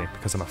good, actually,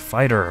 because I'm a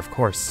fighter, of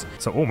course.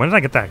 So, when did I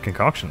get that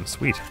concoction?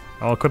 Sweet.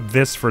 I'll equip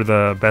this for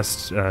the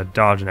best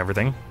dodge and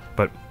everything,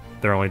 but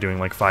they're only doing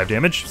like 5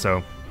 damage,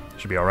 so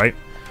should be all right.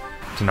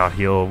 To not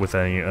heal with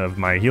any of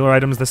my healer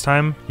items this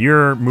time.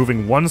 You're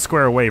moving 1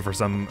 square away for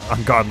some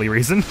ungodly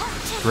reason.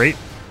 Great.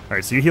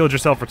 Alright, so you healed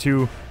yourself for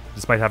 2,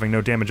 despite having no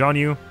damage on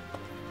you.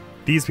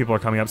 These people are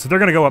coming up, so they're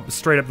going to go up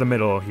straight up the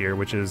middle here,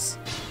 which is,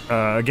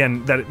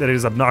 again, that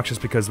is obnoxious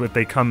because if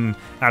they come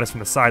at us from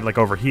the side, like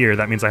over here,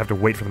 that means I have to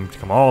wait for them to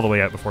come all the way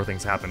out before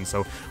things happen.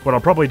 So what I'll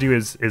probably do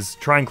is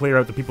try and clear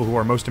out the people who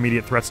are most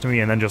immediate threats to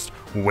me and then just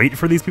wait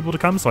for these people to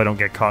come so I don't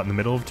get caught in the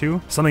middle of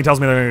 2. Something tells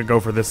me they're going to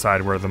go for this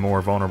side where the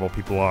more vulnerable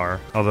people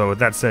are. Although, with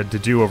that said,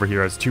 Dedu over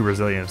here has 2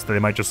 resilience. They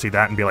might just see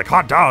that and be like,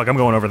 hot dog, I'm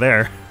going over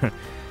there.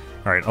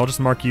 Alright, I'll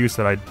just mark you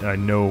so that I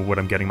know what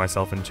I'm getting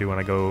myself into when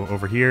I go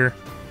over here.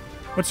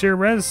 What's your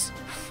res?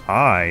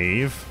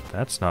 5.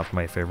 That's not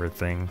my favorite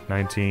thing.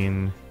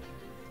 19.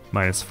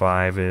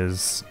 -5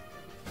 is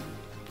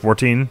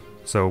 14.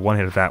 So one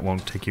hit of that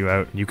won't take you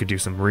out. You could do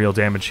some real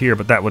damage here,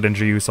 but that would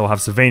injure you, so I'll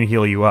have Sylvain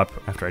heal you up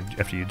after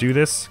you do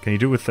this. Can you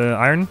do it with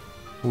iron?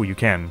 Oh, you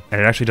can.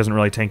 And it actually doesn't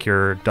really tank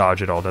your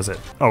dodge at all, does it?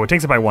 Oh, it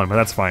takes it by 1, but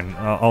that's fine.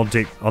 I'll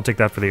take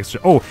that for the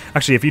extra. Oh,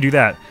 actually, if you do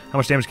that, how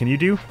much damage can you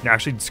do? Yeah,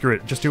 actually, screw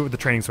it. Just do it with the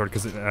training sword,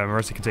 because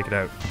Mercy can take it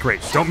out. Great.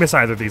 Don't miss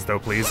either of these, though,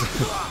 please.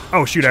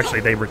 Oh, shoot,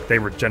 actually, they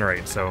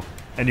regenerate, so...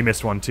 And you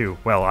missed one, too.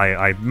 Well,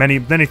 many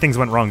things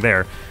went wrong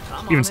there.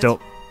 Even still...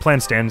 Plan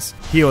stands,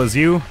 heal as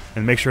you,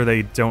 and make sure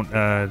they don't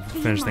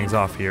finish things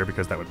off here,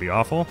 because that would be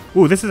awful.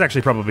 Ooh, this is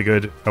actually probably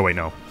good. Oh wait,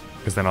 no,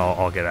 because then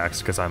I'll get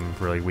axed because I'm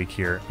really weak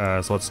here.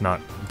 So let's not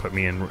put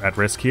me at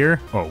risk here.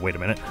 Oh, wait a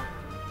minute.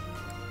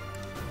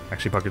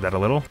 Actually puckered that a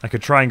little. I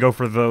could try and go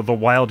for the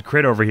wild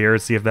crit over here,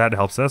 see if that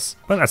helps us,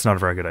 but that's not a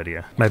very good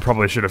idea. I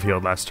probably should have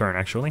healed last turn,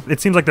 actually.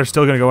 It seems like they're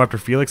still going to go after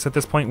Felix at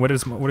this point. What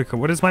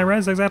is my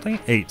res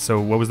exactly? 8.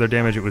 So what was their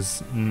damage? It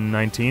was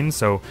 19.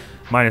 So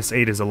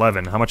 -8 is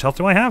 11. How much health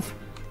do I have?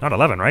 Not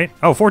 11, right?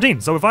 Oh,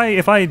 14. So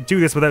if I do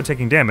this without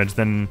taking damage,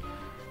 then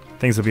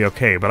things will be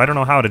okay. But I don't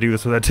know how to do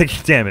this without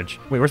taking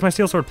damage. Wait, where's my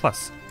Steel Sword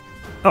Plus?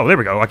 Oh, there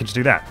we go. I can just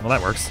do that. Well,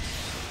 that works.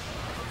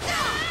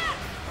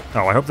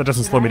 Oh, I hope that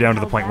doesn't slow me down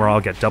to the point where I'll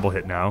get double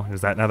hit now.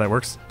 Is that how that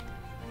works?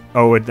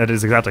 Oh, that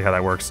is exactly how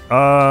that works.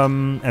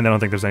 And I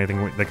don't think there's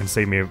anything that can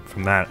save me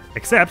from that.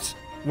 Except...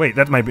 Wait,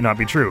 that might not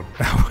be true.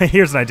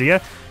 Here's an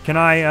idea. Can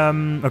I,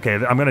 okay,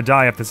 I'm gonna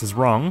die if this is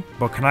wrong,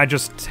 but can I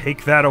just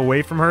take that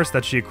away from her so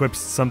that she equips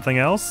something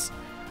else?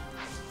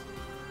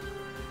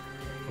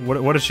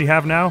 What does she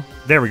have now?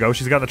 There we go,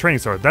 she's got the training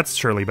sword. That's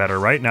surely better,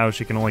 right? Now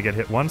she can only get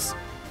hit once,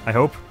 I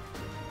hope.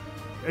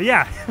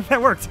 Yeah,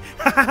 that worked.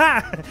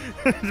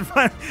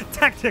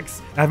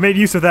 Tactics. I've made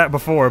use of that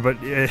before, but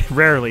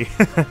rarely.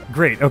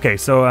 Great. Okay,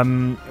 so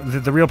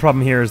the real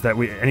problem here is that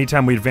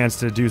anytime we advance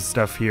to do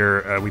stuff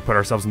here, we put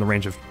ourselves in the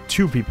range of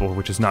 2 people,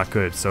 which is not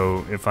good.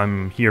 So if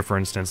I'm here, for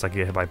instance, I can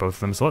get hit by both of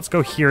them. So let's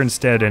go here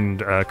instead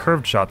and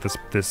curved shot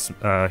this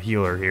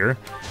healer here,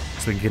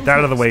 so we can get that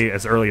out of the way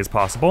as early as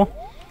possible.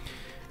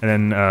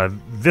 And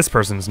then this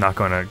person's not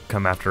going to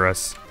come after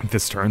us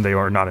this turn. They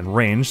are not in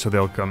range, so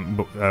they'll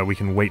come. We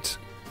can wait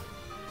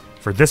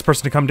for this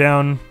person to come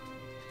down.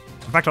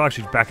 In fact, I'll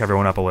actually back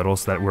everyone up a little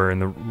so that we're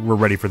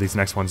ready for these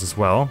next ones as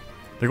well.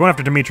 They're going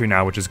after Dimitri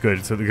now, which is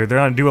good. So they're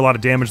going to do a lot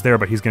of damage there,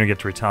 but he's going to get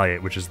to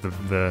retaliate, which is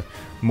the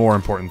more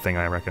important thing,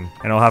 I reckon.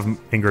 And I'll have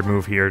Ingrid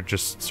move here,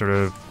 just sort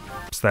of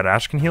so that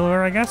Ash can heal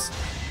her, I guess.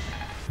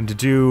 And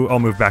I'll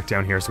move back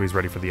down here so he's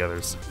ready for the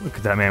others. Look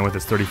at that man with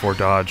his 34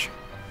 dodge.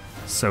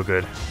 So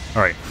good.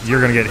 Alright,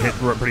 you're going to get hit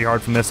pretty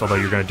hard from this, although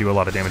you're going to do a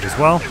lot of damage as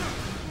well.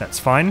 That's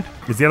fine.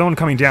 Is the other one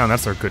coming down?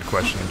 That's a good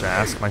question to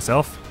ask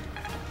myself.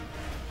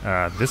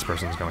 This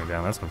person's going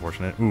down. That's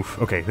unfortunate. Oof.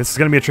 Okay, this is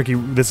going to be a tricky...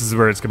 This is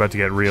where it's about to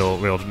get real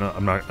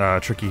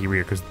tricky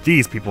here, because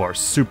these people are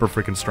super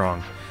freaking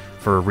strong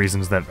for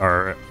reasons that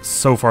are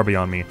so far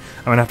beyond me.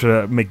 I'm going to have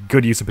to make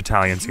good use of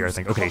battalions here, I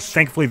think. Okay,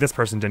 thankfully this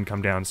person didn't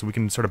come down, so we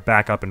can sort of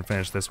back up and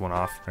finish this one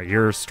off. All right,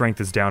 your strength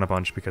is down a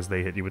bunch because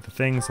they hit you with the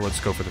thing, so let's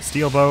go for the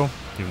steel bow,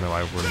 even though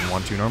I wouldn't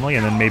want to normally,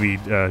 and then maybe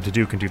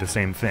Dedu can do the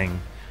same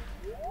thing,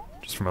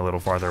 just from a little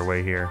farther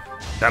away here.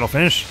 That'll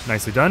finish.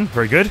 Nicely done.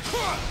 Very good.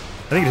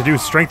 I think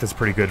Dedu's strength is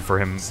pretty good for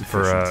him,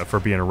 for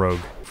being a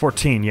rogue.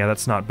 14, yeah,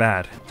 that's not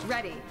bad.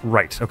 Ready.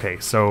 Right, okay,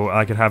 so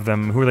I could have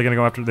them... Who are they going to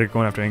go after? They're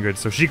going after Ingrid.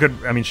 So she could...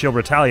 I mean, she'll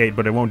retaliate,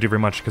 but it won't do very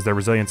much because their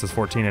resilience is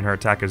 14 and her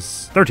attack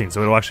is 13,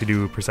 so it'll actually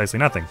do precisely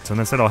nothing. So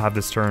instead I'll have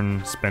this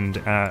turn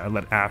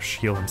let Ash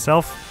heal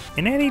himself.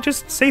 And Annie,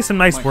 just say some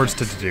nice words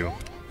to Dedu.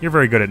 You're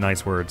very good at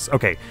nice words.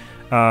 Okay,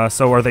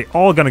 so are they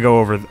all going to go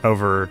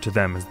over to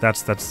them?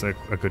 That's a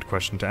good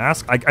question to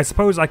ask. I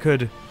suppose I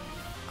could...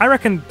 I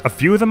reckon a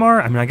few of them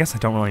are. I mean, I guess I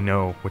don't really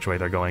know which way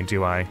they're going,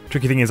 do I?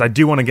 Tricky thing is I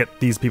do want to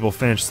get these people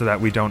finished so that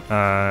we don't,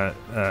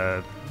 I'm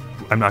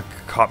not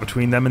caught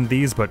between them and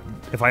these, but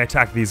if I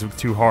attack these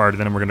too hard,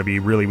 then we're going to be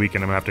really weak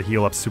and I'm going to have to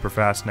heal up super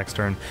fast next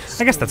turn.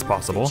 I guess that's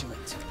possible.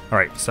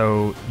 Alright,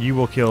 so you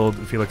will kill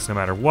Felix no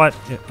matter what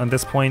on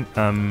this point.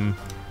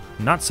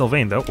 Not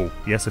Sylvain, though. Oh,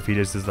 yes, if he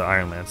is the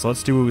Iron Lance. So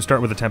let's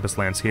start with the Tempest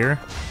Lance here.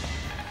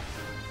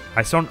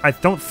 I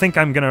don't think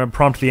I'm going to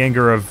prompt the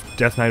anger of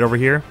Death Knight over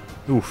here.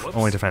 Oof, whoops.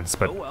 Only defense,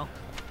 but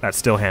that's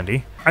still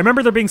handy. I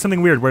remember there being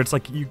something weird where it's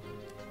like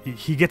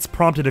he gets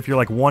prompted if you're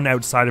like one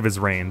outside of his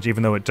range,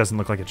 even though it doesn't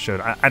look like it should.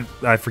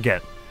 I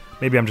forget.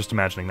 Maybe I'm just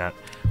imagining that,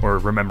 or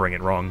remembering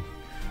it wrong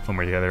one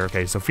way or the other.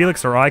 Okay, so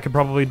Felix or I could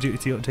probably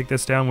take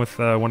this down with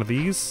one of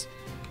these.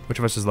 Which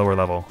of us is lower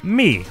level?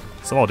 Me!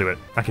 So I'll do it.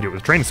 I can do it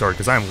with a training sword,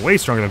 because I'm way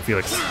stronger than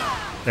Felix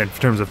in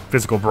terms of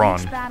physical brawn.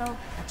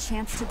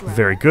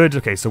 Very good.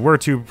 Okay, so we're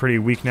two pretty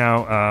weak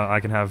now.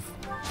 I can have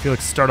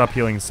Felix start up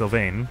healing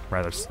Sylvain,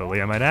 rather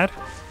slowly, I might add.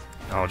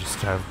 I'll just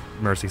have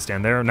Mercy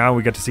stand there. Now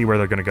we get to see where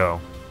they're going to go.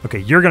 Okay,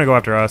 you're going to go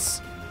after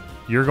us.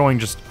 You're going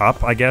just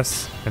up, I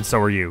guess, and so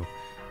are you.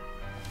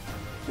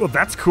 Well,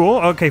 that's cool.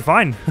 Okay,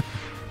 fine.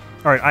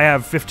 Alright, I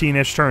have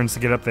 15-ish turns to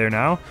get up there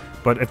now,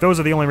 but if those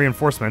are the only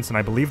reinforcements, and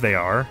I believe they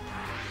are,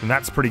 then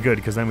that's pretty good,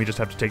 because then we just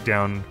have to take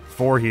down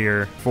 4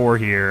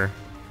 here,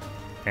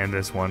 and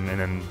this one, and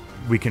then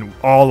we can,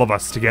 all of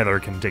us together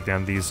can take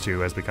down these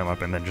two as we come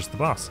up, and then just the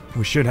boss.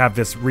 We should have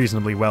this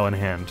reasonably well in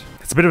hand.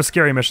 It's a bit of a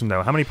scary mission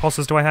though. How many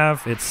pulses do I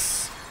have?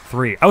 It's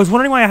 3. I was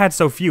wondering why I had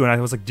so few, and I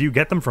was like, do you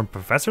get them from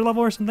professor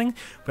level or something?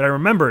 But I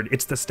remembered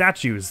it's the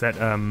statues that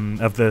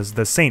of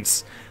the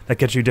saints that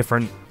get you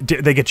different,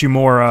 they get you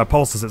more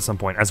pulses at some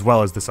point, as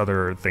well as this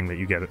other thing that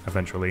you get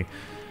eventually.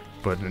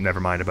 But never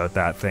mind about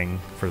that thing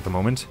for the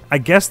moment. I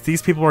guess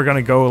these people are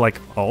gonna go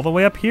like all the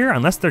way up here,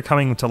 unless they're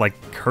coming to like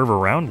curve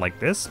around like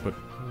this, but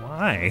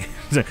why?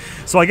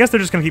 So I guess they're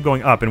just gonna keep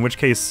going up, in which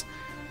case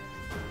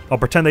I'll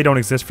pretend they don't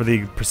exist for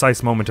the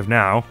precise moment of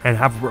now, and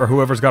have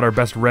whoever's got our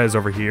best res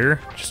over here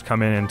just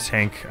come in and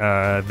tank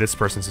this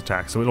person's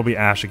attack. So it'll be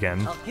Ash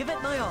again. I'll give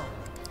it my all.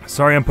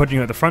 Sorry I'm putting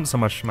you at the front so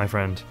much, my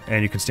friend.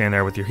 And you can stand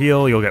there with your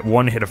heal. You'll get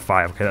 1 hit of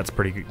 5. Okay, that's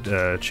pretty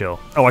chill.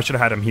 Oh, I should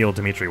have had him heal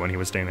Dimitri when he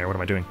was staying there. What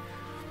am I doing?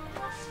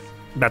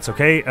 That's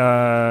okay.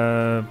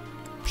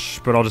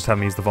 But I'll just have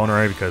him use the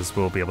vulnerary because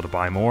we'll be able to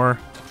buy more.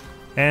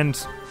 And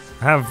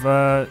have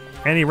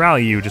Annie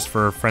rally you just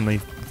for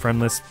friendship.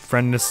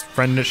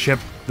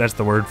 That's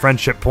the word.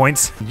 Friendship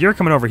points. You're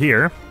coming over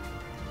here.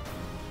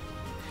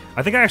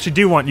 I think I actually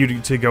do want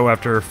you to go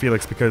after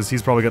Felix because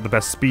he's probably got the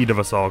best speed of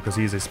us all because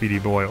he's a speedy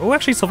boy. Oh,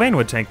 actually, Sylvain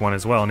would tank one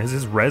as well. And is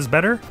his res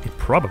better? It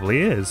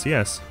probably is,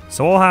 yes.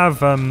 So I'll have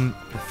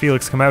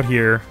Felix come out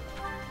here,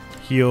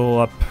 heal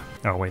up.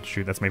 Oh, wait,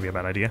 shoot, that's maybe a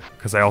bad idea.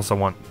 Because I also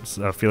want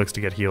Felix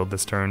to get healed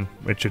this turn.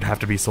 It should have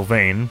to be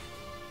Sylvain.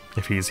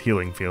 If he's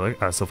healing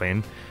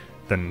Sylvain,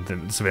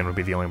 then Sylvain would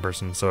be the only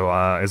person. So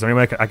is there any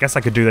way I guess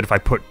I could do that if I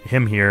put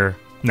him here.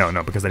 No,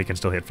 because then he can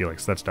still hit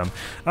Felix. That's dumb.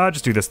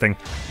 Just do this thing.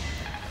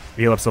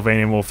 Heal up Sylvain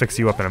and we'll fix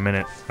you up in a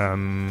minute.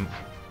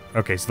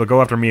 Okay, so they'll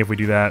go after me if we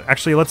do that.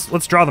 Actually,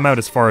 let's draw them out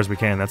as far as we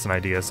can. That's an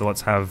idea. So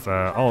let's have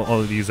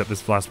I'll use up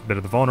this last bit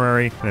of the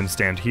vulnerary and then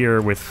stand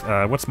here with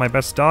what's my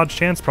best dodge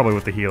chance? Probably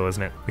with the heal,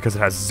 isn't it? Because it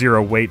has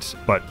 0 weight,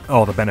 but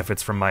all the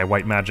benefits from my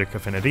white magic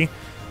affinity.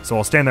 So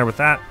I'll stand there with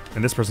that,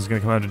 and this person's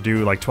gonna come out to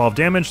do like 12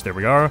 damage. There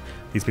we are.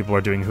 These people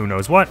are doing who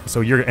knows what.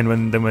 So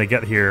when they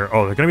get here,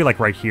 oh, they're gonna be like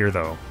right here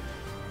though.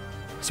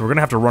 So we're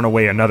gonna have to run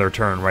away another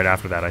turn right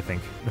after that, I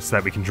think, so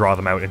that we can draw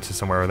them out into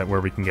somewhere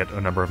where we can get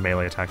a number of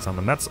melee attacks on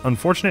them. That's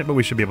unfortunate, but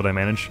we should be able to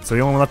manage. So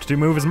the only one left to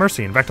move is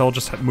Mercy. In fact, I'll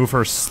just move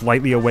her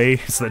slightly away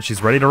so that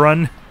she's ready to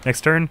run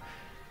next turn.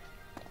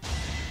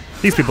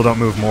 These people don't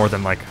move more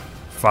than like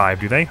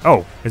 5, do they?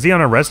 Oh, is he on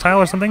a res tile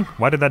or something?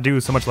 Why did that do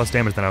so much less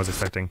damage than I was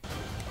expecting?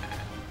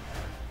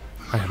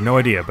 I have no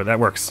idea, but that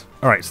works.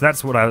 Alright, so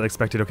that's what I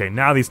expected. Okay,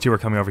 now these two are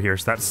coming over here,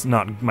 so that's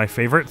not my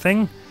favorite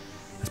thing.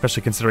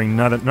 Especially considering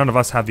none of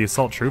us have the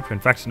assault troop. In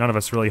fact, none of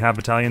us really have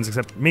battalions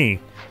except me.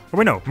 Oh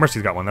wait, no,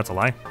 Mercy's got one, that's a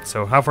lie.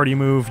 So how far do you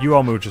move? You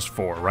all move just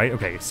 4, right?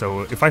 Okay,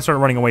 so if I start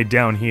running away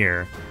down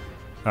here,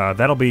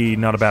 that'll be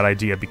not a bad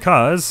idea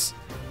because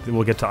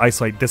we'll get to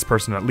isolate this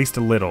person at least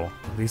a little.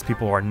 These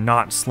people are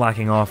not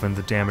slacking off in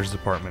the damage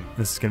department.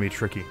 This is going to be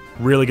tricky.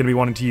 Really going to be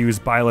wanting to use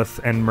Byleth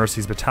and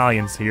Mercy's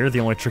battalions here. The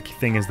only tricky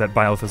thing is that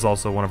Byleth is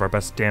also one of our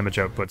best damage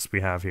outputs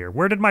we have here.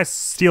 Where did my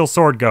steel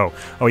sword go?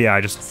 Oh yeah,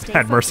 I just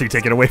had Mercy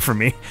take it away from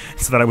me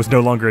so that I was no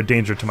longer a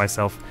danger to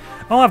myself.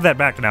 I'll have that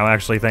back now,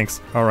 actually,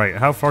 thanks. Alright,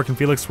 how far can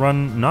Felix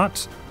run?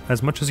 Not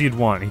as much as you'd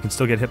want. He can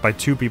still get hit by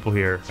 2 people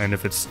here. And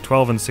if it's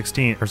 12 and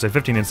 16, or say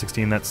 15 and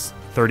 16, that's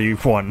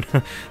 31,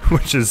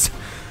 which is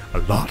a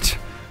lot.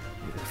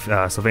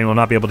 Sylvain will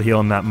not be able to heal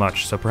him that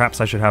much, so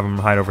perhaps I should have him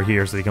hide over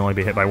here so he can only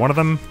be hit by one of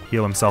them,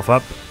 heal himself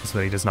up so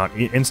that he does not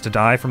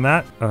insta-die from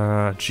that.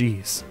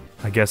 Jeez.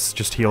 I guess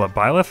just heal up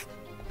Byleth.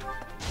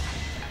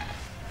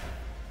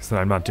 So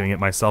that I'm not doing it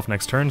myself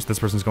next turn, so this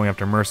person's going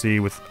after Mercy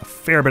with a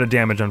fair bit of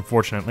damage,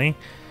 unfortunately.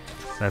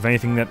 Do I have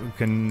anything that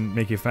can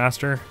make you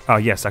faster? Oh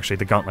yes, actually,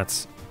 the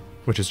gauntlets,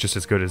 which is just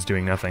as good as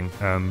doing nothing.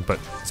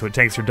 So it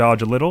takes your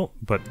dodge a little,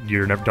 but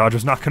your dodge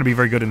was not going to be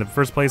very good in the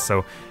first place,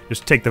 so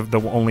just take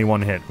the only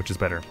 1 hit, which is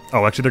better.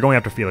 Oh, actually, they're going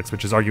after Felix,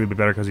 which is arguably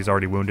better because he's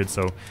already wounded,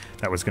 so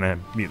that was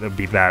going to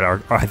be bad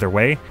either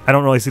way. I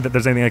don't really see that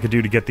there's anything I could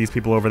do to get these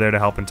people over there to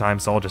help in time,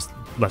 so I'll just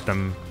let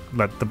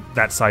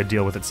that side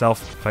deal with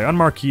itself. If I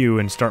unmark you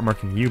and start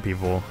marking you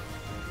people,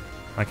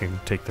 I can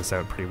take this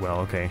out pretty well.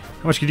 Okay.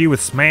 How much can you do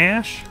with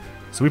Smash?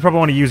 So we probably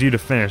want to use you to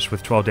finish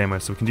with 12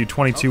 damage, so we can do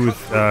 22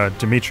 with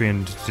Dimitri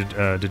and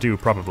Dedu,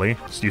 probably.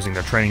 Just using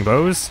their training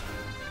bows.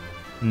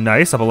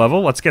 Nice, up a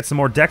level. Let's get some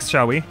more dex,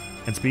 shall we?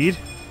 And speed.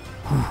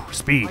 Whew,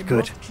 speed,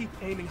 good. Keep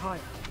aiming higher.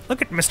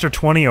 Look at Mr.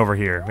 20 over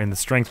here in the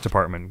strength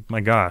department.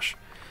 My gosh.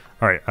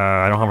 Alright,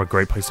 I don't have a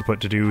great place to put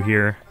Dedu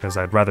here, because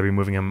I'd rather be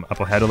moving him up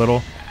ahead a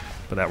little.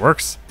 But that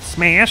works.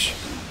 Smash!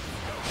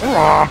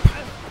 Romp!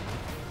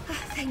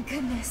 Oh, thank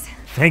goodness.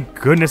 Thank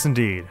goodness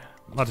indeed.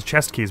 Lots of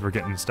chest keys we're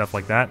getting, stuff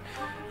like that.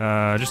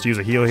 Just use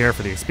a heal here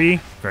for the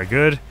XP. Very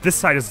good. This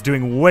side is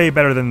doing way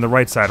better than the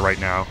right side right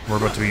now. We're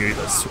about to be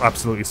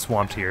absolutely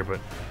swamped here, but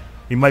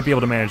we might be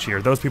able to manage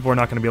here. Those people are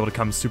not going to be able to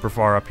come super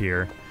far up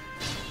here.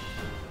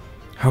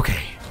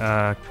 Okay,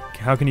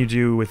 how can you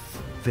do with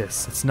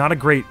this? It's not a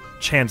great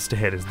chance to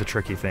hit is the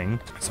tricky thing.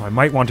 So I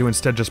might want to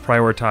instead just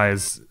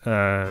prioritize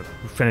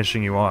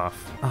finishing you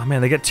off. Oh man,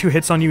 they get 2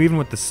 hits on you even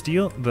with the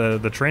steel,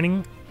 the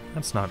training?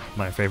 That's not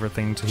my favorite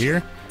thing to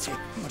hear. Take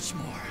much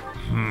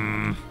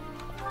more.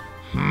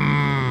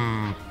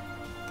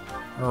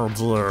 Oh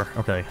dear.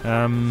 Okay,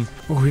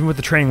 even with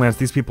the training lance,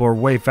 these people are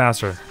way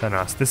faster than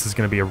us. This is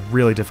gonna be a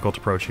really difficult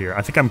approach here.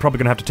 I think I'm probably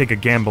gonna have to take a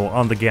gamble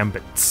on the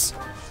gambits.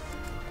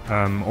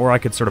 Or I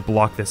could sort of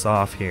block this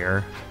off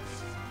here.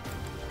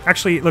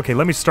 Actually, okay,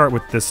 let me start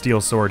with the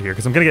steel sword here,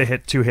 because I'm gonna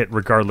get 2 hit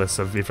regardless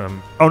of if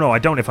I'm... Oh no, I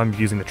don't if I'm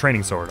using the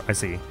training sword. I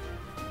see.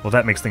 Well,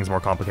 that makes things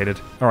more complicated.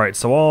 Alright,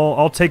 so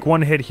I'll take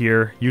 1 hit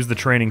here, use the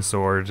training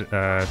sword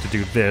to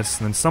do this,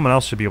 and then someone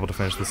else should be able to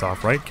finish this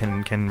off, right?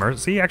 Can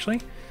Mercy,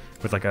 actually?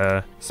 With like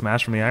a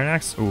smash from the Iron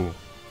Axe? Ooh,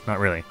 not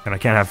really. And I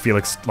can't have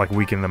Felix like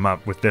weaken them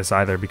up with this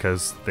either,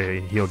 because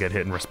he'll get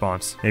hit in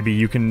response. Maybe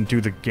you can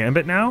do the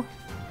gambit now?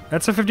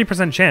 That's a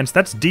 50% chance.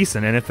 That's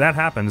decent, and if that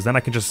happens, then I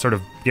can just sort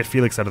of get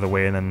Felix out of the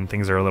way, and then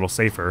things are a little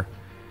safer.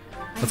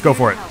 Let's go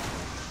for it.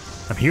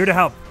 I'm here to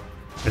help.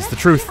 It's the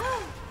truth.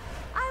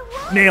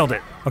 Nailed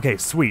it. Okay,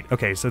 sweet.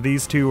 Okay, so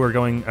these 2 are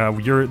going...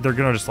 they're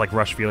gonna just like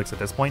rush Felix at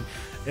this point.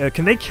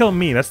 Can they kill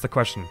me? That's the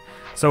question.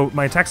 So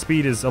my attack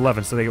speed is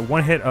 11, so they get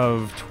 1 hit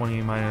of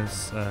 20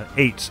 minus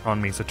 8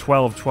 on me, so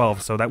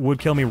 12. So that would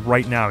kill me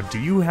right now. Do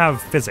you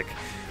have physic?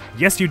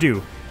 Yes, you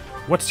do.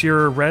 What's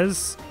your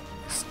res?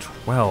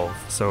 12,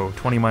 so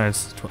 20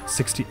 minus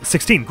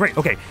 16, great,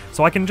 okay.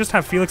 So I can just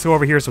have Felix go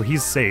over here so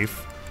he's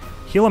safe,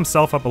 heal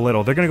himself up a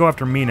little. They're gonna go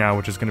after me now,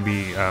 which is gonna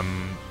be,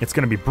 it's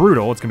gonna be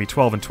brutal. It's gonna be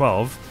 12 and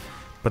 12,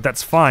 but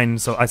that's fine.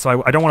 So I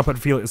don't want to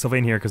put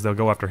Sylvain here because they'll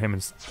go after him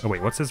and... Oh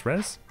wait, what's his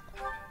res?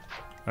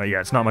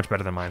 Yeah, it's not much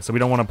better than mine, so we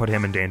don't want to put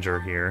him in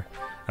danger here.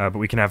 But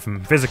we can have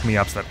him physic me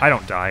up so that I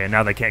don't die, and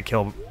now they can't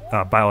kill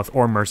Byleth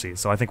or Mercy,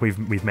 so I think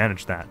we've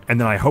managed that. And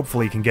then I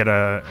hopefully can get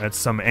at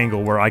some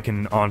angle where I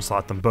can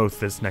onslaught them both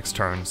this next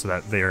turn so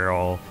that they're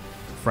all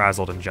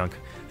frazzled and junk.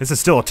 This is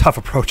still a tough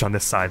approach on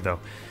this side, though.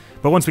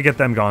 But once we get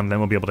them gone, then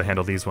we'll be able to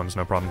handle these ones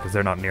no problem, because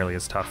they're not nearly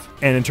as tough.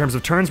 And in terms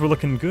of turns, we're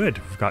looking good.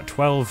 We've got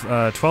 12,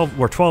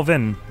 we're 12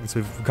 in,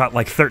 so we've got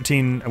like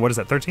 13, what is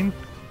that, 13?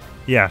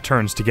 Yeah,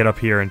 turns to get up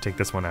here and take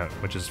this one out,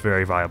 which is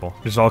very viable.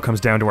 It just all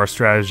comes down to our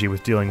strategy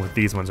with dealing with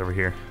these ones over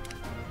here.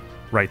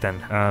 Right then.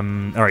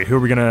 Alright, who are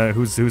we gonna...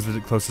 Who's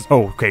the closest...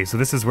 Oh, okay, so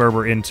this is where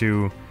we're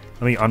into...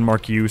 Let me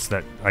unmark you so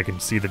that I can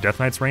see the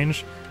Death Knight's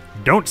range.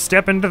 Don't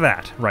step into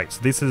that! Right,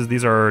 so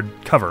these are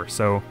cover,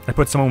 so I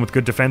put someone with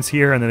good defense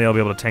here, and then they'll be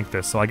able to tank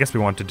this, so I guess we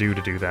want to do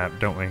that,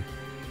 don't we?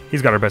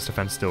 He's got our best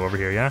defense still over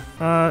here, yeah?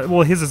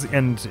 Well, his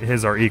and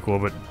his are equal,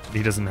 but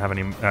he doesn't have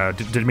any...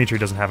 Dimitri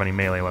doesn't have any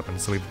melee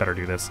weapons, so we better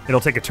do this.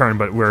 It'll take a turn,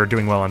 but we're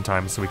doing well on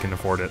time, so we can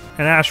afford it.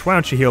 And Ash, why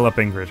don't you heal up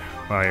Ingrid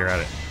while you're at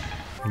it?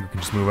 You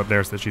can just move up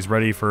there so that she's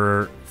ready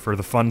for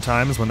the fun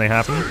times when they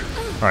happen.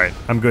 Alright,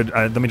 I'm good.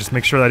 Let me just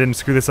make sure that I didn't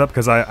screw this up,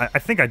 because I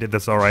think I did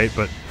this alright,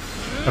 but...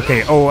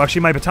 Okay, oh,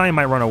 actually, my battalion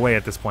might run away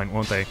at this point,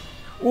 won't they?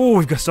 Oh,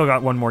 we've still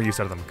got 1 more use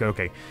out of them. Good,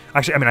 okay.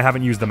 Actually, I mean, I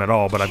haven't used them at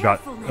all, but I've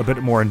got a bit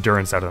more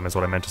endurance out of them, is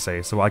what I meant to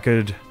say. So I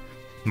could...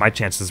 My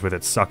chances with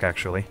it suck,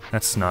 actually.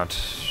 That's not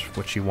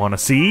what you want to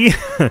see.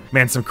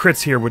 Man, some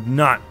crits here would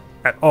not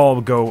at all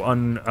go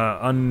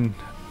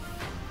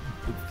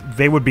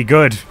They would be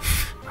good.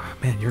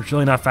 Man, you're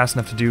really not fast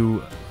enough to do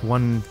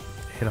 1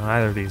 hit on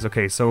either of these.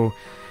 Okay, so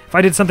if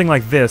I did something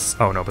like this...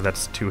 Oh, no, but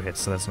that's 2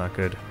 hits, so that's not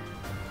good.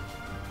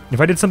 If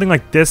I did something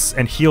like this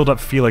and healed up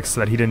Felix so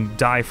that he didn't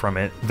die from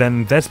it,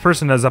 then this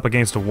person is up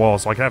against a wall,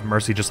 so I could have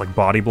Mercy just like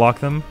body block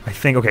them. I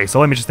think, okay, so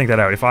let me just think that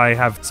out. If I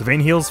have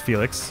Sylvain heals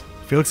Felix,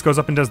 Felix goes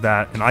up and does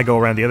that, and I go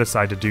around the other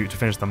side to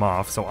finish them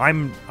off. So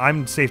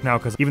I'm safe now,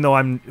 because even though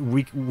I'm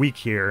weak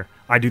here,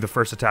 I do the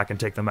first attack and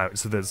take them out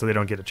so they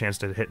don't get a chance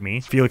to hit me.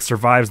 Felix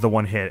survives the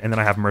 1 hit, and then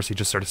I have Mercy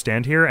just sort of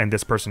stand here, and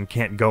this person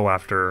can't go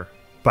after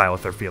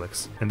Byleth or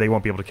Felix, and they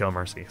won't be able to kill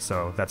Mercy,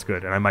 so that's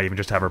good. And I might even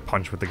just have her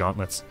punch with the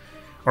gauntlets.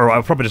 Or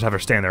I'll probably just have her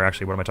stand there,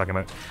 actually. What am I talking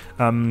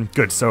about?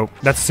 Good, so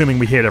that's assuming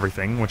we hit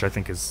everything, which I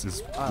think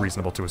is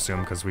reasonable to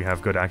assume, because we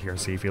have good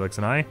accuracy, Felix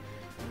and I.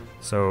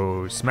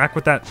 So, smack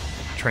with that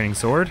training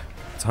sword.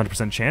 It's a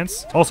 100%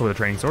 chance. Also with a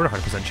training sword,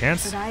 100%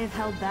 chance. Should I have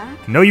held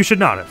back? No, you should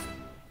not have.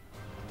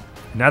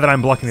 Now that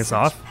I'm blocking this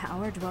off...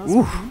 Power dwells Ooh,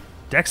 within.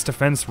 Dex,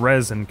 defense,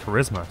 res, and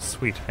charisma.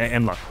 Sweet.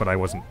 And luck, but I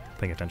wasn't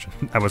paying attention.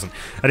 I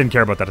didn't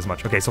care about that as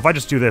much. Okay, so if I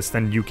just do this,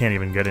 then you can't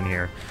even get in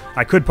here.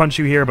 I could punch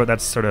you here, but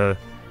that's sort of...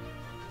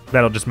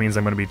 That'll just means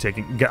I'm going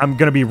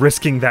to be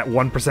risking that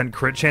 1%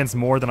 crit chance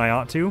more than I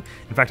ought to.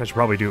 In fact, I should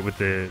probably do it with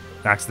the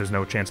axe. There's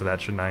no chance of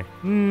that, shouldn't I?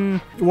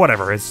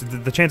 Whatever. It's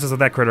the chances of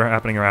that crit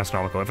happening are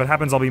astronomical. If it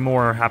happens, I'll be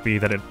more happy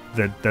that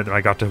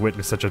I got to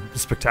witness such a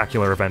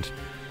spectacular event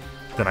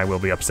than I will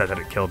be upset that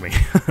it killed me.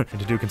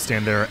 And Dudu can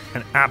stand there,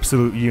 an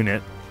absolute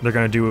unit. They're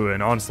going to do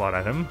an onslaught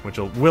at him, which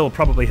will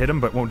probably hit him,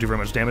 but won't do very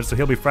much damage, so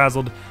he'll be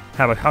frazzled,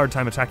 have a hard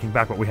time attacking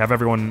back, but we have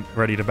everyone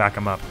ready to back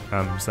him up,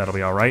 so that'll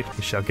be alright.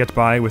 He shall get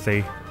by with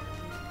a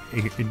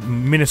a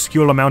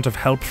minuscule amount of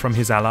help from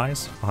his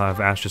allies. I'll have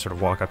Ash just sort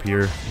of walk up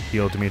here and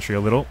heal Dimitri a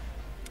little.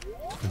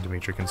 And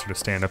Dimitri can sort of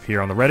stand up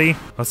here on the ready.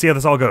 Let's see how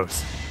this all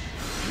goes.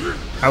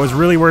 I was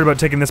really worried about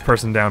taking this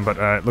person down, but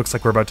it looks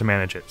like we're about to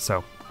manage it,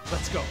 so.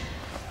 Let's go.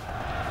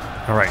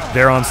 Alright,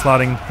 their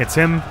onslaughting hits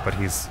him, but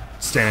he's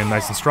standing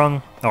nice and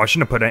strong. Oh, I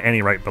shouldn't have put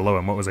any right below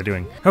him. What was I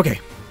doing? Okay,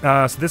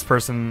 so this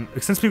person,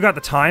 since we've got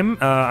the time,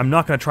 I'm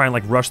not going to try and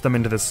like rush them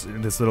into this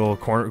little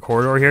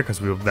corridor here, because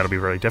that'll be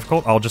really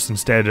difficult. I'll just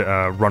instead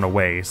run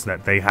away so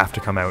that they have to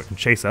come out and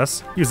chase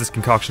us. Use this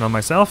concoction on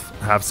myself.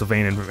 Have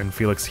Sylvain and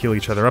Felix heal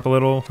each other up a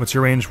little. What's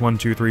your range? 1,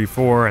 2, 3,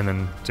 4, and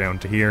then down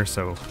to here.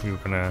 So we're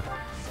going to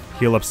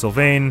heal up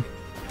Sylvain.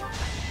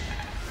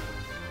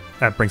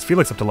 That brings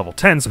Felix up to level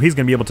 10, so he's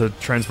going to be able to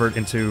transfer it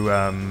into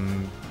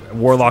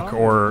Warlock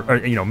or,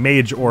 you know,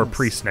 Mage or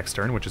Priest next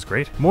turn, which is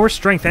great. More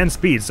strength and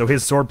speed, so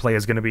his swordplay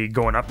is going to be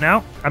going up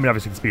now. I mean,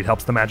 obviously the speed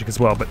helps the magic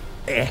as well, but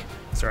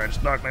sorry, I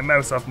just knocked my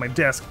mouse off my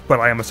desk. But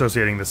I am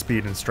associating the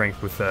speed and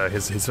strength with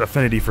his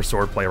affinity for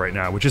swordplay right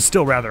now, which is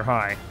still rather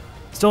high.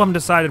 Still haven't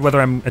decided whether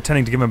I'm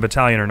intending to give him a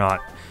battalion or not,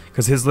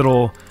 because his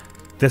little...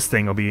 This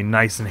thing will be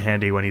nice and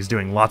handy when he's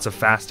doing lots of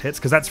fast hits,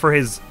 because that's for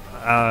his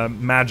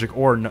magic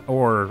or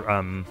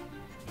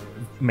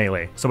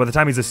melee. So by the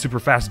time he's a super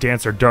fast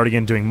dancer darting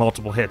in doing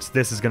multiple hits,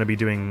 this is going to be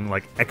doing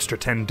like extra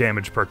 10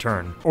 damage per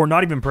turn. Or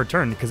not even per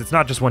turn, because it's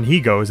not just when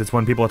he goes, it's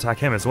when people attack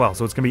him as well.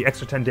 So it's going to be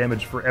extra 10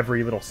 damage for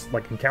every little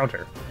like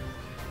encounter.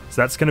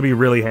 So that's going to be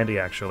really handy,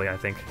 actually, I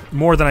think.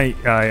 More than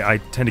I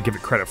tend to give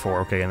it credit for.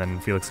 Okay, and then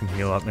Felix can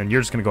heal up. And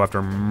you're just going to go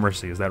after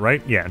Mercy, is that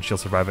right? Yeah, and she'll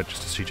survive it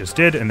just as she just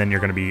did. And then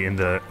you're going to be in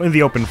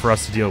the open for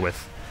us to deal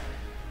with.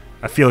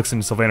 Felix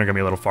and Sylvain are going to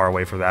be a little far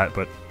away for that,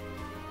 but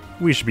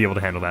we should be able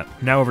to handle that.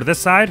 Now over to this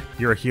side,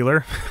 you're a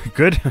healer.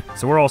 Good.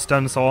 So we're all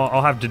stunned, so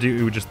I'll have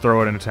to just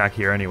throw out an attack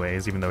here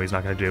anyways, even though he's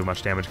not going to do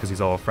much damage because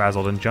he's all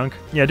frazzled and junk.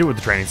 Yeah, do it with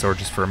the training sword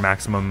just for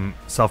maximum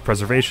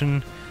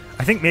self-preservation.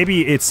 I think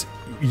maybe it's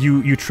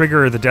you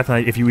trigger the Death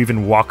Knight if you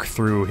even walk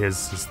through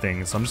his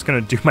thing, so I'm just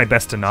going to do my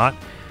best to not.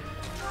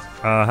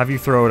 Have you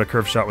throw out a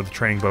curved shot with the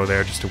training bow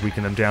there just to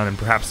weaken them down, and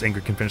perhaps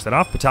Ingrid can finish that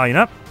off. Battalion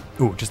up.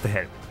 Ooh, just the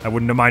hit. I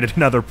wouldn't have minded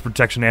another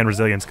protection and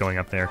resilience going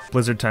up there.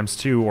 Blizzard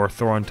 ×2 or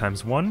Thoron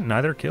 ×1.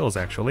 Neither kills,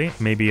 actually.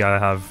 Maybe I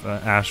have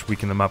Ash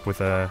weaken them up with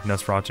a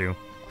Nosferatu.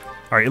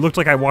 Alright, it looked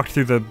like I walked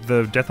through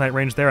the Death Knight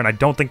range there, and I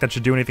don't think that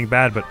should do anything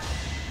bad, but...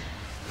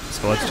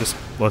 So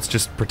let's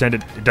just pretend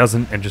it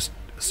doesn't, and just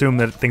assume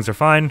that things are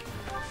fine.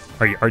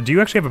 Do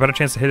you actually have a better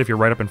chance to hit if you're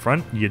right up in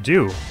front? You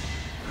do.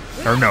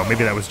 Or no,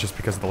 maybe that was just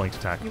because of the linked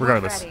attack.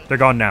 Regardless, they're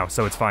gone now,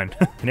 so it's fine.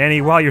 And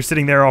Annie, while you're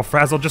sitting there all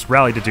frazzled, just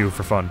rally to do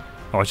for fun.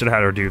 Oh, I should have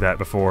had her do that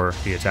before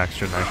he attacked,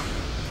 shouldn't I?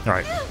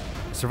 Alright.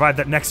 Survived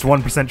that next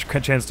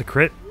 1% chance to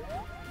crit.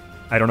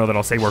 I don't know that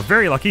I'll say we're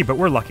very lucky, but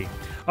we're lucky.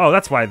 Oh,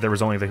 that's why there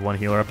was only the one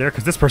healer up there,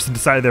 because this person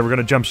decided they were going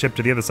to jump ship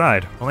to the other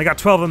side. Only got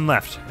 12 of them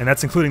left, and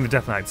that's including the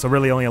Death Knight, so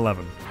really only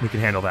 11. We can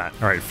handle that.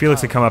 Alright,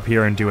 Felix can come up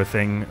here and do a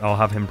thing. I'll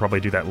have him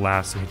probably do that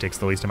last, so he takes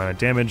the least amount of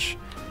damage.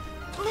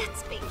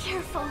 Let's be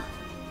careful.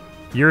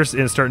 You're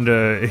starting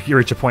to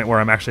reach a point where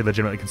I'm actually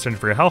legitimately concerned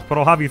for your health, but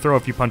I'll have you throw a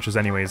few punches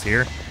anyways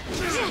here.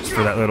 Just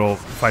for that little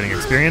fighting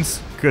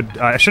experience. Good.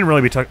 I shouldn't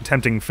really be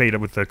tempting fate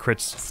with the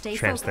crits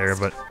chance there,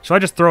 but... Shall I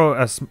just throw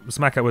a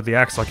smack out with the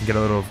axe so I can get a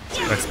little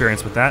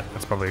experience with that?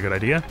 That's probably a good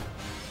idea.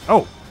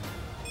 Oh!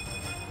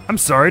 I'm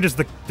sorry, does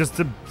the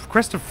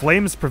Crest of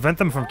Flames prevent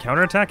them from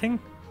counterattacking?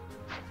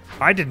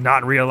 I did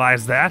not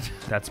realize that.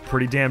 That's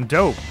pretty damn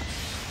dope.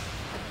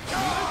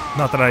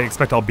 Not that I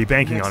expect I'll be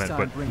banking on it,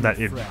 but that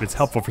it's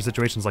helpful for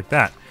situations like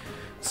that.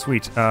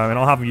 Sweet. And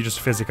I'll have you just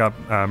physic up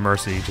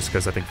Mercy, just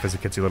because I think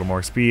physic gets you a little more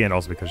XP, and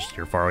also because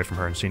you're far away from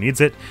her and she needs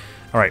it.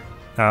 Alright,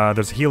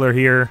 there's a healer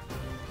here,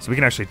 so we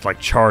can actually like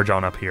charge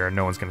on up here and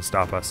no one's going to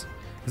stop us.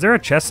 Is there a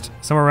chest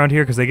somewhere around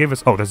here? Because they gave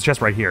us... Oh, there's a chest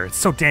right here. It's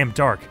so damn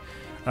dark.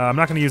 I'm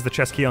not going to use the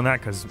chest key on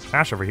that because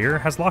Ash over here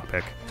has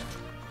lockpick.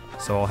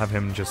 So I'll have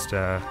him just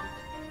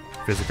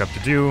physic up to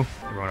do.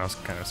 Everyone else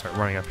kind of start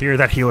running up here.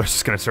 That healer's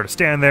just going to sort of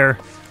stand there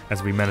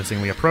as we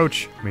menacingly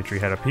approach. Dimitri,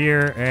 head up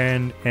here,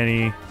 and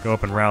Annie, go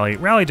up and rally.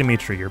 Rally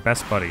Dimitri, your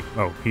best buddy.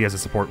 Oh, he has a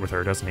support with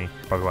her, doesn't he?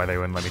 Probably why they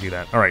wouldn't let me do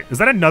that. Alright, is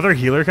that another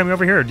healer coming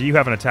over here, or do you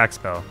have an attack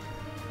spell?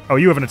 Oh,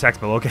 you have an attack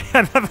spell, okay.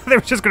 I thought they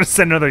were just going to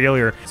send another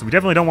healer. So we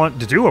definitely don't want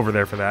to do over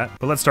there for that.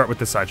 But let's start with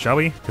this side, shall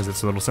we? Because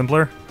it's a little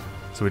simpler.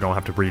 So we don't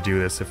have to redo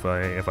this if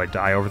I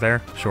die over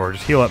there. Sure,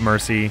 just heal up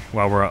Mercy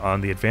while we're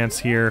on the advance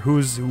here.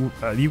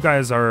 You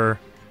guys are...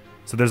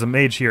 So there's a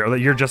mage here. Oh,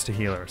 you're just a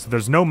healer. So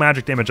there's no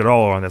magic damage at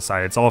all on this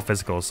side. It's all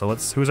physical. So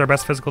who's our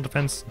best physical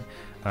defense?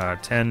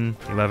 10,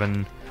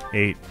 11,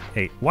 8,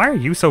 8. Why are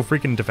you so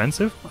freaking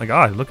defensive? My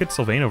god, look at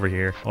Sylvain over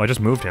here. Oh, I just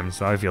moved him,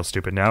 so I feel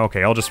stupid now.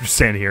 Okay, I'll just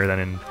stand here then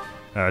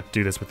and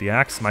do this with the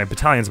axe. My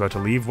battalion's about to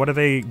leave. What are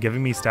they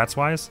giving me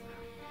stats-wise?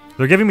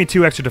 They're giving me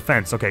 2 extra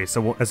defense. Okay,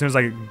 so as soon as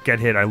I get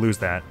hit, I lose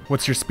that.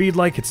 What's your speed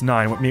like? It's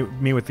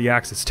 9. Me with the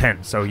axe is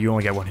 10, so you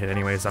only get 1 hit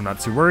anyways. I'm not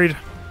too worried.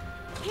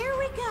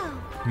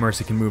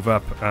 Mercy can move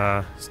up,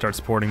 start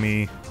supporting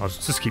me. I'll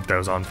just keep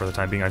those on for the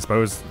time being, I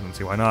suppose. Let's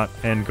see why not.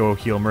 And go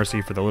heal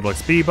Mercy for the little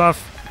XP buff.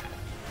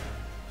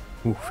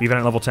 Oof, even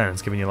at level 10,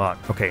 it's giving you a lot.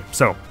 Okay,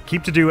 so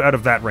keep to do out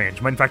of that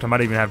range. In fact, I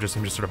might even have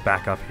him just sort of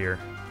back up here.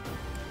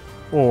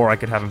 Or I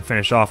could have him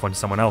finish off when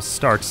someone else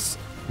starts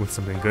with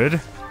something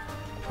good.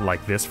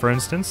 Like this, for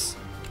instance.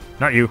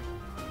 Not you.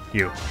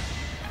 You.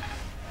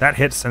 That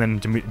hits,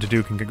 and then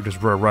Dedu can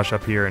just rush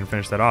up here and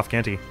finish that off,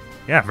 can't he?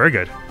 Yeah, very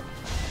good.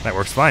 That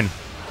works fine.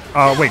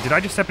 Oh, wait, did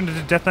I just step into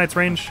the Death Knight's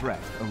range? Threat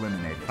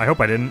eliminated. I hope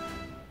I didn't.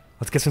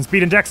 Let's get some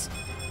speed and dex.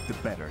 The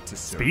better to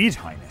serve Speed? His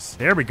Highness.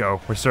 There we go.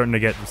 We're starting to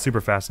get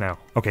super fast now.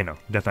 Okay, no.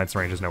 Death Knight's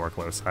range is nowhere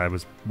close. I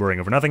was worrying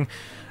over nothing.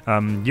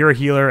 You're a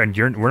healer, and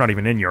we're not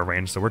even in your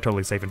range, so we're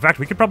totally safe. In fact,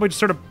 we could probably just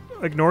sort of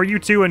ignore you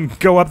two and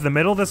go up the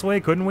middle this way,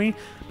 couldn't we?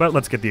 But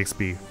let's get the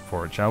XP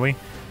for it, shall we?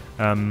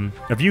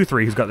 Of you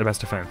three, who's got the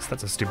best defense?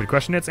 That's a stupid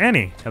question. It's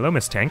Annie. Hello,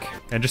 Miss Tank.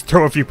 And just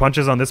throw a few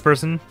punches on this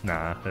person?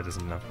 Nah, that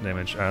isn't enough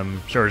damage.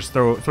 Sure, just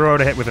throw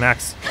out a hit with an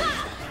axe.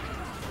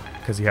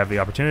 Because you have the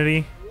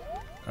opportunity.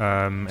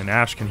 And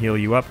Ash can heal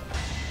you up.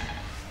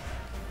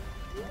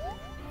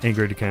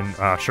 Ingrid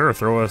can, sure,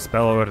 throw a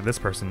spell out at this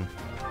person.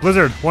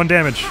 Blizzard, 1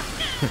 damage.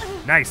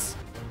 Nice.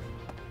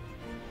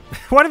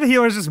 Why do the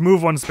healers just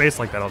move one space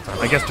like that all the time?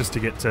 I guess just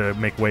to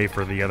make way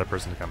for the other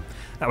person to come.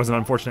 That was an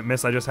unfortunate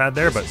miss I just had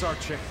there, but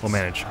we'll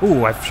manage.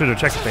 Ooh, I should have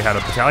checked if they had a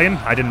battalion.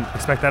 I didn't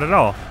expect that at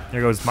all.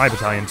 There goes my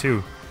battalion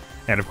too.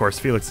 And of course,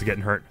 Felix is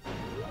getting hurt.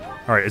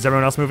 Alright, is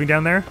everyone else moving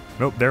down there?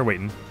 Nope, they're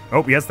waiting.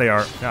 Oh, yes they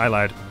are. Yeah, I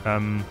lied.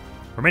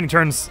 Remaining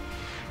turns,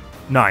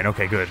 9.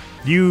 Okay, good.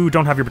 You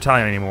don't have your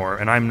battalion anymore,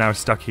 and I'm now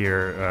stuck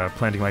here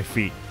planting my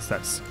feet. So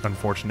that's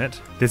unfortunate.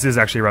 This is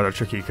actually rather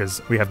tricky,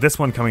 because we have this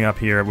one coming up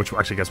here, which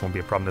actually I guess won't be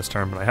a problem this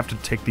turn, but I have to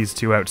take these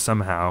two out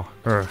somehow.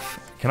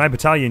 Can I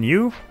battalion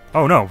you?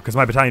 Oh no, because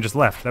my battalion just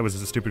left. That was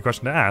a stupid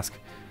question to ask.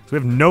 So we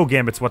have no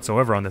gambits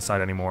whatsoever on this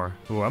side anymore.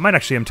 Ooh, I'm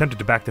tempted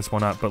to back this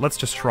one up, but let's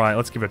just try.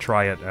 Let's give it a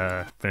try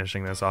at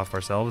finishing this off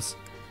ourselves.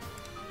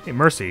 Hey,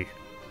 Mercy.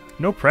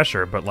 No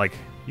pressure, but like,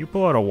 you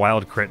pull out a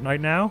wild crit right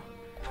now?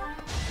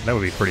 That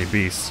would be pretty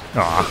beast.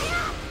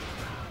 Aw.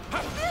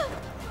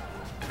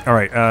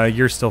 Alright,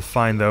 you're still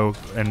fine though.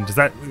 And does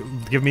that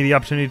give me the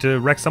opportunity to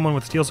wreck someone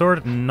with Steel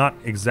Sword? Not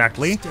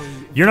exactly.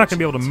 You're not going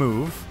to be able to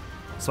move.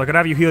 So I could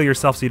have you heal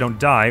yourself so you don't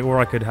die, or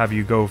I could have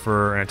you go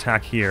for an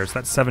attack here. So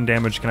that's 7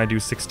 damage. Can I do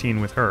 16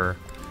 with her?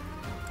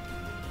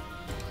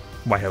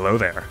 Why, hello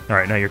there.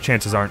 Alright, now your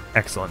chances aren't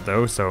excellent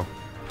though, so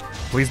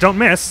please don't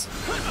miss.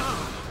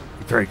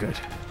 Very good.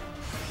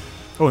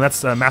 Oh,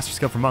 that's a master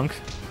skill for Monk.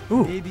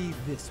 Ooh. Maybe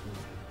this one.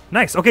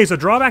 Nice. Okay, so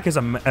drawback is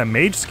a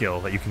mage skill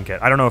that you can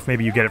get. I don't know if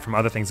maybe you get it from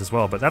other things as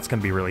well, but that's going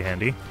to be really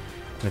handy in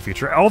the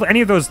future.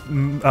 Any of those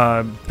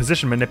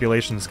position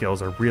manipulation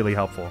skills are really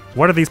helpful.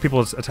 What are these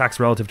people's attacks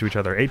relative to each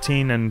other?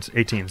 18 and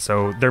 18,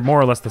 so they're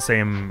more or less the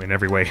same in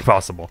every way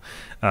possible.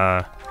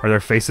 Are their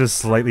faces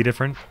slightly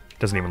different?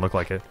 Doesn't even look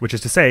like it. Which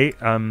is to say,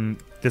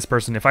 this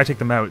person, if I take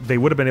them out, they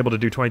would have been able to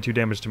do 22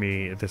 damage to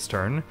me this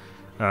turn.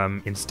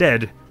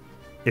 Instead,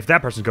 if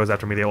that person goes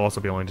after me, they'll also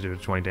be able to do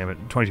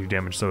 22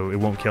 damage, so it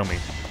won't kill me.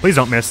 Please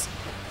don't miss.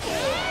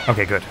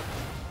 Okay, good.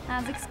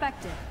 As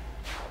expected.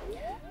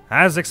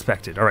 As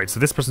expected. Alright, so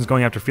this person's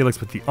going after Felix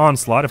with the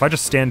Onslaught. If I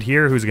just stand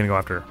here, who's he going to go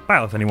after?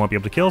 Byleth, and he won't be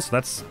able to kill, so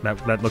that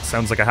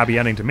sounds like a happy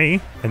ending to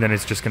me. And then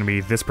it's just going to be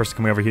this person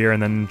coming over here,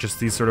 and then just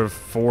these sort of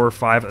 4 or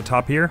 5 at the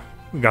top here.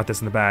 We got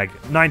this in the bag.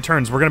 9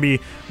 turns. We're going to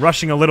be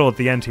rushing a little at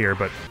the end here,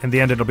 but in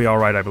the end it'll be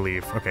alright, I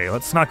believe. Okay,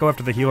 let's not go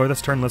after the healer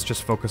this turn. Let's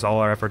just focus all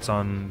our efforts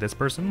on this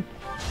person.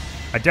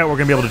 I doubt we're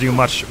going to be able to do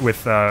much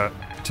with to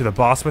the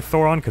boss with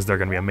Thoron, because they're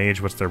going to be a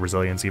mage. What's their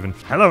resilience even?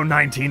 Hello,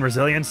 19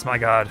 resilience. My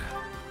god.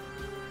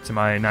 To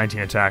my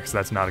 19 attacks,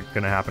 that's not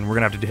going to happen. We're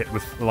going to have to hit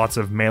with lots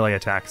of melee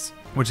attacks,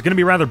 which is going to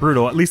be rather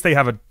brutal. At least they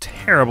have a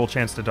terrible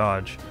chance to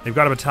dodge. They've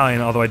got a battalion,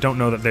 although I don't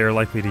know that they're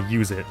likely to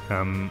use it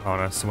on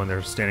us when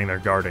they're standing there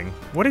guarding.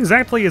 What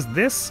exactly is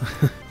this?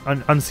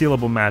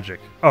 Unsealable magic.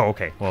 Oh,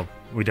 okay. Well,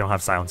 we don't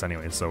have silence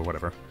anyway, so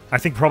whatever. I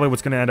think probably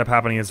what's going to end up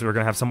happening is we're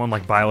going to have someone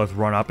like Byleth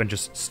run up and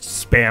just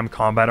spam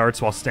combat arts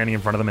while standing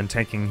in front of them and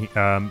tanking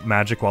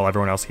magic while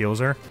everyone else heals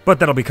her. But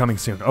that'll be coming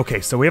soon.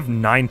 Okay, so we have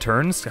 9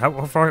 turns.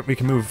 How far? We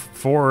can move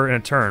 4 in a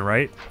turn,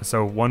 right?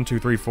 So 1, 2,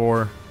 3,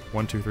 4.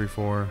 1, 2, 3,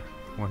 4.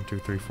 1, 2,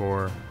 3,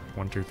 4.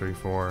 1, 2, 3,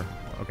 4.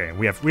 Okay,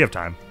 we have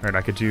time. All right,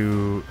 I could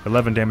do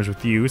 11 damage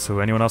with you, so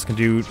anyone else can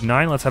do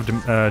 9. Let's have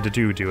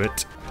Dedu do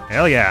it.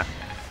 Hell yeah.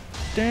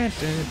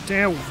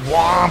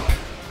 Womp!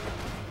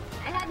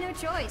 I had no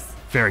choice.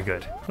 Very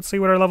good. Let's see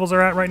what our levels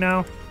are at right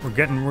now.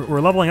 We're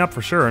leveling up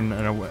for sure, and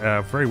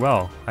very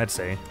well, I'd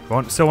say.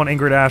 Still want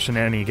Ingrid, Ash, and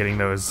Annie getting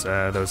those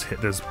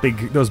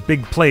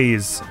big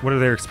plays. What are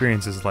their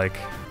experiences like?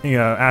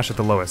 Ash at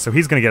the lowest, so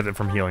he's gonna get it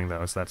from healing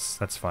those.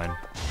 That's fine.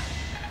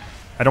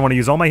 I don't want to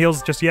use all my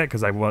heals just yet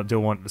because I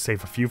still want to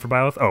save a few for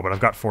Byleth. Oh, but I've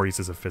got 4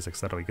 uses of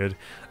physics. That'll be good.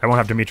 I won't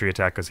have Dimitri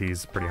attack because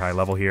he's pretty high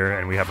level here,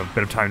 and we have a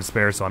bit of time to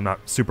spare, so I'm not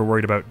super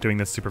worried about doing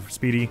this super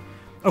speedy.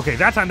 Okay,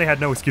 that time they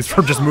had no excuse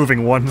for just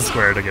moving 1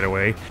 square to get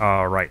away.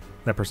 Alright,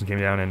 that person came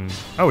down and...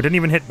 Oh, didn't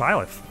even hit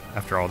Byleth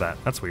after all that.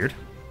 That's weird.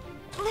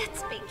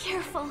 Let's be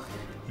careful.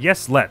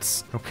 Yes,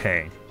 let's.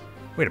 Okay.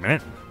 Wait a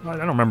minute. I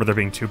don't remember there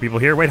being 2 people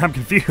here. Wait, I'm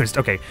confused.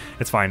 Okay,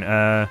 it's fine.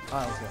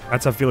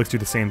 Let's have Felix do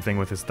the same thing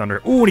with his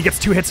thunder. Ooh, and he gets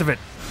 2 hits of it.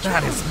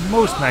 That is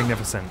most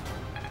magnificent.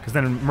 Because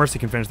then Mercy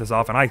can finish this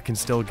off, and I can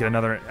still get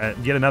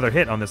another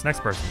hit on this next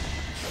person.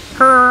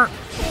 Kerr,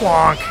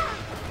 plonk.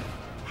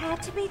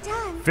 Had to be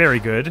done. Very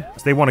good.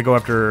 So they want to go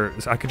after.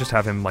 So I could just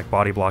have him like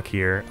body block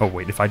here. Oh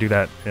wait, if I do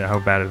that, how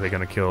bad are they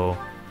gonna kill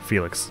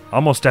Felix?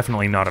 Almost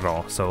definitely not at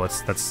all. So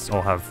let's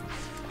all have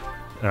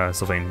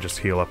Sylvain just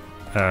heal up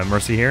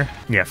Mercy here.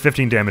 Yeah,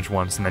 15 damage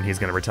once, and then he's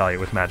gonna retaliate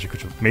with magic,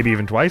 which maybe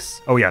even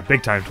twice. Oh yeah,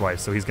 big time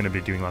twice. So he's gonna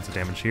be doing lots of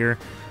damage here.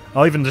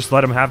 I'll even just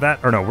let him have that.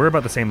 Or no, we're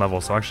about the same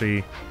level, so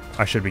actually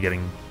I should be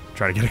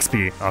trying to get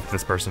XP off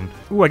this person.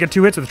 Ooh, I get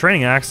 2 hits with the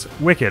training axe.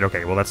 Wicked.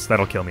 Okay, well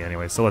that'll kill me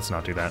anyway, so let's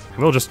not do that.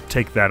 We'll just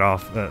take that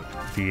off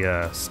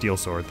the steel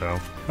sword though.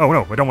 Oh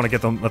no, I don't want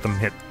to let them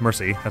hit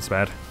Mercy. That's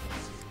bad.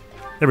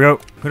 There we go.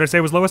 Who did I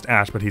say was lowest?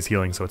 Ash, but he's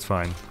healing, so it's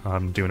fine.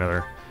 Do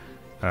another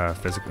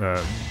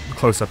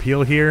close-up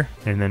heal here,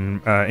 and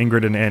then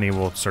Ingrid and Annie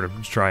will sort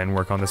of try and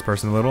work on this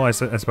person a little, I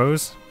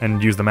suppose,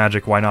 and use the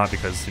magic. Why not?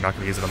 Because you're not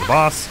going to use it on the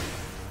boss.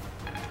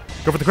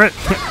 Go for the crit.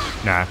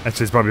 Nah, that's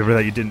just probably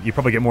that you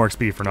probably get more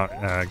XP for not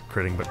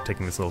critting, but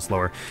taking this a little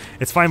slower.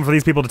 It's fine for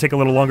these people to take a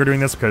little longer doing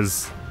this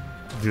because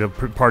the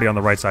party on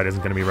the right side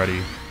isn't going to be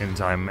ready in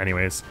time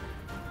anyways.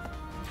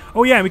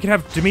 Oh yeah, we can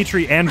have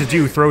Dimitri and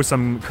Dedu throw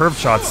some curved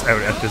shots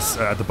out at this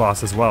the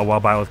boss as well while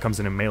Byleth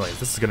comes in melee.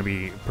 This is going to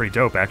be pretty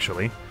dope,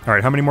 actually. All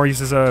right, how many more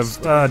uses of...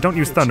 don't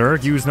use Thunder.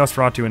 Use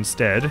Nosferatu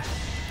instead.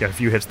 Get a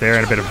few hits there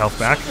and a bit of health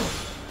back.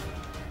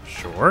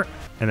 Sure.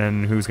 And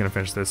then who's going to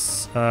finish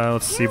this?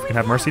 Let's see if we can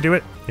have Mercy do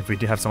it. If we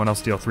have someone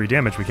else deal 3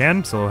 damage, we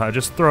can. So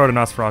just throw out a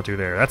Nosferatu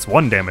there. That's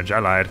 1 damage. I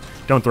lied.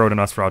 Don't throw out a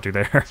Nosferatu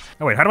there.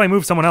 Oh wait, how do I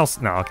move someone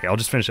else? No, okay, I'll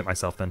just finish it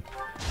myself then.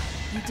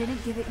 You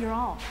didn't give it your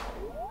all.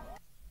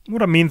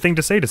 What a mean thing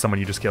to say to someone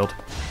you just killed.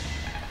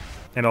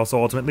 And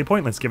also ultimately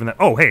pointless, given that...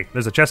 Oh, hey,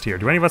 there's a chest here.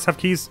 Do any of us have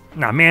keys?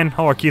 Nah, man,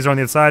 all our keys are on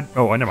the inside.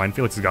 Oh, never mind.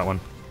 Felix has got one.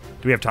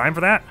 Do we have time for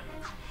that?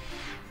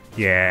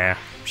 Yeah,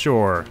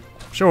 sure.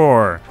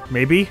 Sure.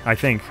 Maybe? I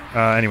think.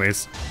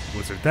 Anyways,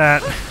 Blizzard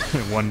that.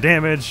 1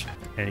 damage.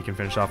 And you can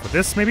finish off with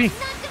this, maybe?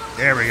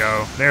 There we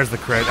go. There's the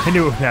crit. I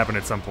knew it would happen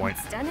at some point.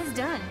 Done is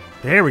done.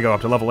 There we go, up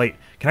to level 8.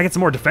 Can I get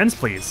some more defense,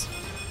 please?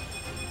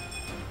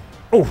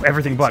 Oh,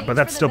 everything but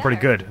that's still pretty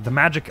good. The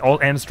magic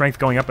and strength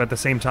going up at the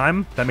same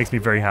time, that makes me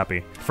very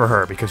happy for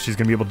her, because she's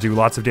going to be able to do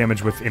lots of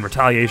damage in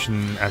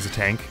retaliation as a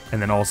tank,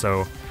 and then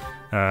also,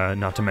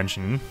 not to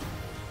mention,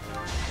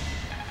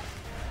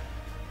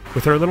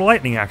 with her little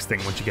lightning axe thing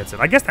when she gets it.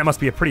 I guess that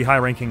must be a pretty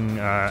high-ranking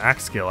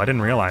axe skill. I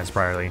didn't realize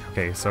priorly.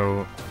 Okay,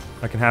 so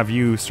I can have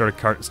you start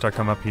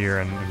come up here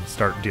and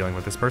start dealing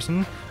with this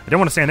person. I don't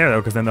want to stand there,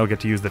 though, because then they'll get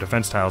to use the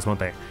defense tiles,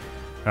 won't they?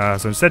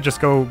 So instead, just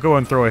go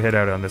and throw a hit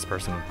out on this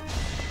person.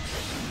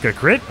 Get a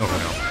crit? Oh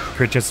no.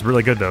 Crit just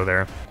really good though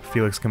there.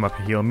 Felix come up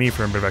and heal me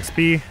for a bit of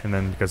XP, and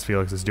then because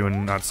Felix is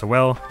doing not so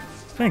well,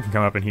 I can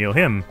come up and heal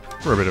him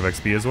for a bit of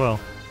XP as well.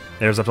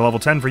 There's up to level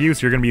 10 for you,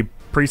 so you're gonna be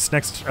priest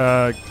next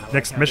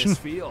mission.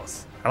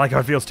 I like how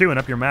it feels too, and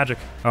up your magic.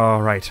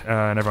 Alright,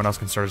 and everyone else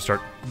can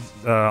start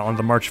on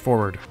the march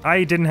forward.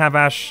 I didn't have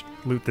Ash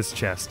loot this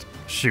chest.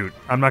 Shoot.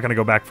 I'm not gonna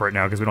go back for it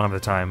now because we don't have the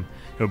time.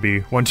 It'll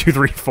be 1, 2,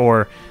 3,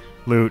 4,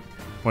 loot,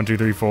 1, 2,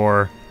 3,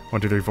 4, 1,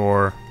 2, 3,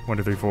 4, 1,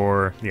 2, 3,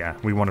 4. Yeah,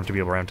 we want him to be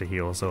around to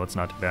heal, so let's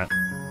not do that.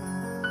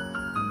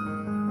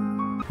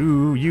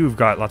 Ooh, you've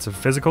got lots of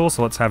physical,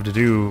 so let's have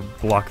Dedu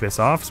block this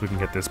off so we can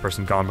get this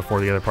person gone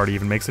before the other party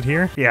even makes it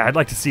here. Yeah, I'd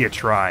like to see it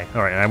try.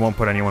 Alright, and I won't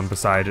put anyone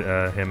beside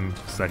him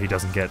so that he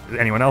doesn't get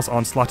anyone else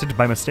onslaughted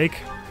by mistake.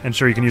 And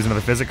sure, you can use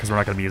another physic, because we're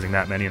not going to be using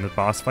that many in the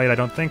boss fight, I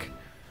don't think.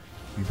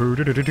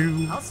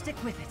 I'll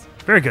stick with it.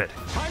 Very good.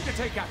 Time to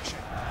take action.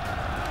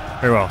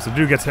 Very well, so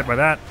Dedu gets hit by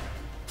that.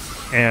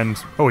 And,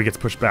 oh, he gets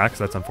pushed back,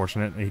 so that's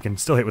unfortunate. He can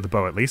still hit with the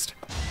bow, at least.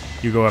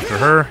 You go after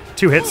her.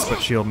 2 hits, but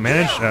she'll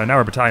manage. Now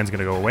our battalion's going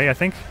to go away, I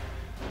think.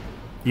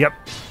 Yep.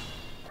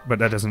 But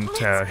that doesn't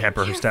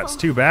hamper her stats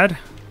too bad.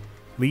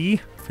 Lee.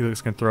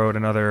 Felix can throw out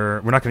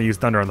another... We're not going to use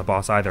Thunder on the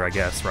boss either, I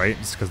guess, right?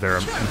 Just because they're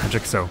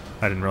magic, so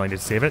I didn't really need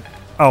to save it.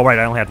 Oh, right,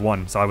 I only had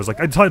 1, so I was like,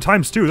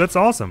 times 2, that's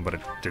awesome, but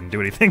it didn't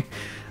do anything.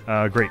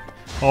 Great.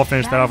 I'll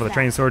finish that off with a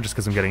training sword, just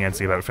because I'm getting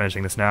antsy about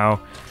finishing this now.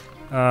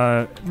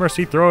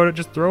 Mercy, throw it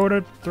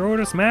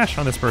a smash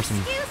on this person.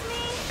 Excuse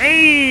me.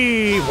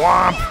 Hey,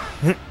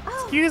 womp.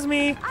 Excuse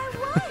me.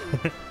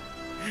 I won.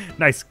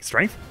 Nice.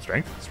 Strength.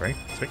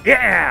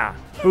 Yeah.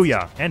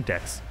 Booyah. And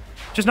dex.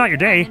 Just not your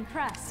day.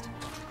 Impressed.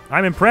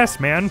 I'm impressed,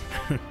 man.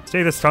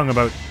 Stay this tongue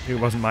about it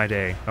wasn't my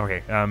day.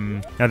 Okay.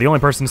 Now the only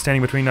person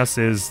standing between us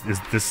is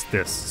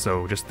this.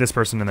 So just this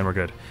person, and then we're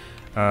good.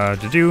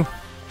 Dedu,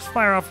 just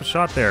fire off a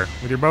shot there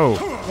with your bow.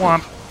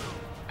 Womp.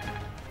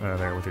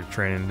 There with your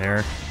training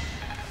there.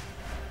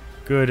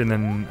 Good, and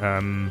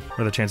then,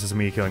 what are the chances of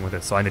me killing with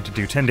it? So I need to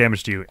do 10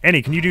 damage to you.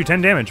 Annie, can you do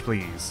 10 damage,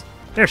 please?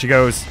 There she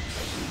goes.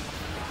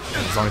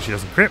 And as long as she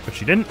doesn't crit, but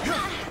she didn't.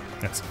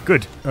 That's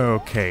good.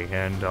 Okay,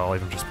 and I'll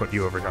even just put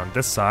you over on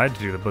this side to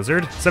do the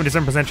blizzard.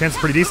 77% chance is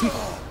pretty decent.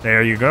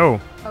 There you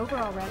go. Over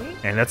already?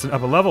 And that's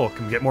up a level.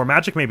 Can we get more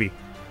magic, maybe?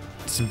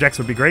 some dex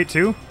would be great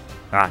too.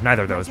 Ah,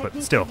 neither of those,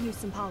 but still. Use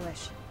some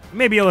polish.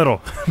 Maybe a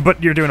little,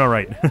 but you're doing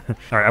alright.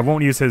 Alright, I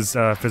won't use his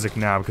physic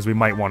now because we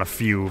might want a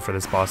few for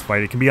this boss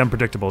fight. It can be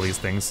unpredictable, these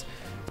things.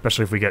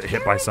 Especially if we get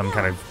hit by some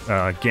kind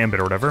of gambit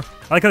or whatever.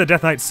 I like how the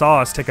Death Knight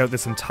saw us take out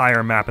this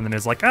entire map and then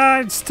is like,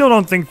 I still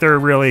don't think they're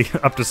really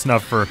up to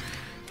snuff for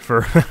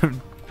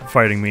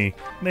fighting me.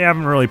 They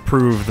haven't really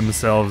proved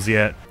themselves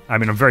yet. I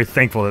mean, I'm very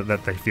thankful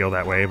that they feel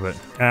that way, but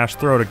Ash,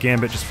 throw out a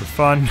gambit just for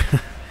fun.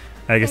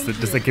 I guess that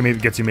just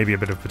gets you maybe a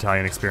bit of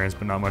battalion experience,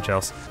 but not much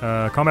else.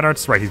 Combat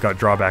arts, right, he's got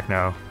drawback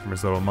now from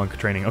his little monk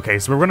training. Okay,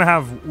 so we're gonna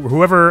have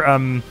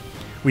whoever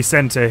we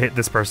send to hit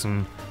this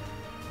person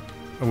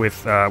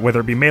with, whether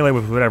it be melee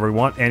with whatever, we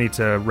want Annie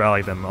to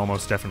rally them,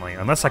 almost definitely.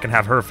 Unless I can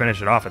have her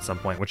finish it off at some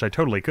point, which I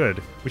totally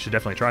could. We should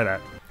definitely try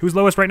that. Who's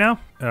lowest right now?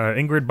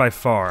 Ingrid by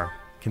far.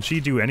 Can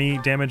she do any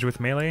damage with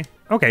melee?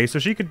 Okay, so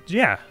she could,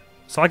 yeah.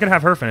 So I could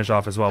have her finish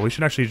off as well. We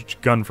should actually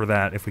gun for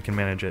that if we can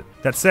manage it.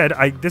 That said,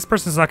 this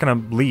person's not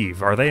gonna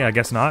leave, are they? I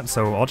guess not,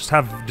 so I'll just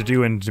have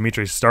Dedu and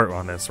Dimitri start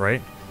on this,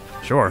 right?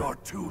 Sure. You're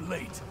too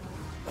late.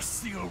 The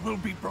seal will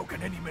be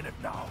broken any minute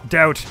now.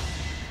 Doubt.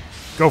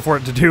 Go for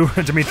it,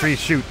 Dedu. Dimitri,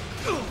 shoot.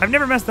 I've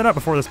never messed that up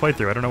before this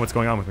playthrough. I don't know what's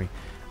going on with me.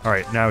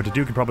 Alright, now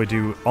Dedu can probably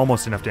do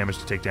almost enough damage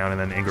to take down, and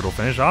then Ingrid will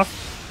finish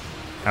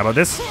off. How about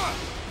this?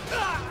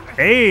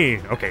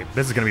 Hey! Okay,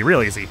 this is gonna be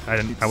real easy.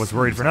 I was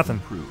worried for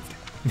nothing.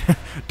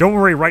 Don't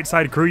worry, right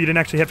side crew, you didn't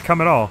actually have to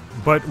come at all.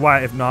 But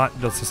why, if not,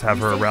 let's just have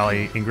her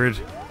rally Ingrid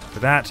for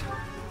that.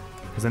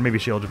 Because then maybe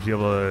she'll just be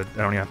able to, I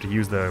don't even have to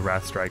use the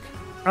Wrath Strike.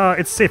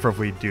 It's safer if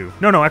we do.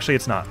 No, actually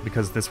it's not,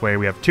 because this way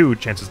we have 2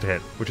 chances to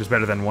hit, which is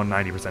better than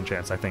 190%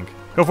 chance, I think.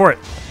 Go for it!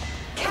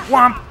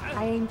 Womp!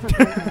 I aim for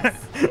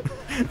greatness.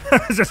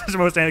 It's just the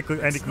most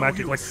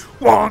anticlimactic, like,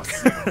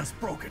 wonk! It's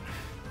broken.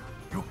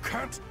 You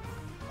can't.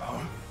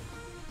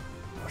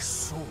 A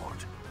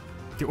sword.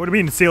 What do you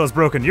mean the seal is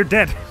broken? You're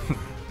dead!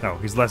 No,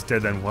 he's less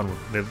dead than one.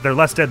 They're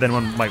less dead than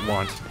one might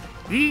want.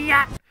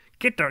 Yeah!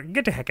 Get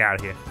the heck out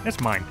of here. That's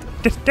mine.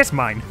 That's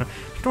mine.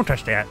 Don't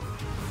touch that.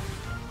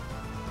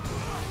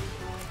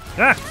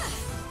 Ah!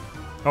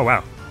 Oh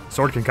wow.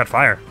 Sword can cut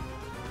fire.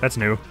 That's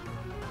new.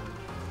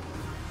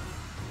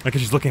 Like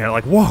she's looking at it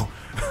like, whoa!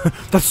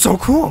 That's so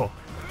cool!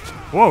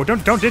 Whoa,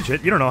 don't ditch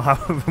it. You don't know how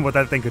what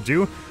that thing could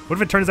do. What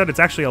if it turns out it's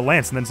actually a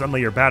lance and then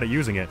suddenly you're bad at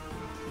using it?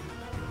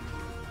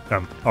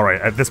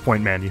 Alright, at this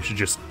point, man, you should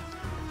just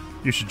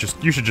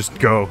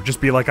go. Just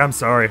be like, I'm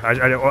sorry.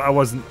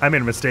 I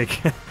made a mistake.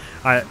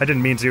 I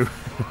didn't mean to.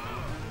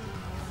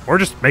 Or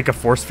just make a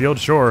force field,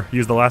 sure.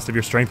 Use the last of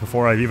your strength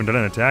before I've even done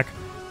an attack.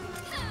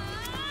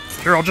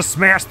 Sure, I'll just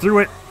smash through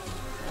it.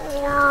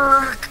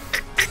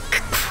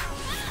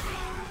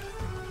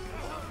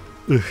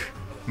 Ugh,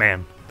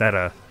 man,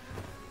 that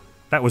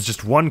was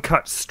just one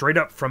cut straight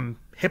up from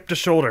hip to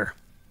shoulder.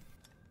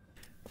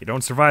 You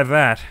don't survive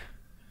that.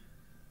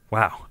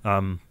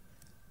 Wow,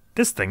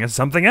 this thing is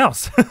something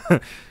else.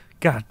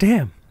 God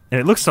damn. And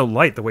it looks so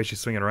light the way she's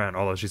swinging around,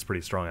 although she's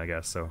pretty strong, I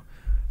guess, so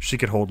she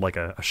could hold like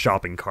a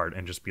shopping cart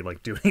and just be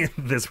like doing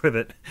this with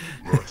it.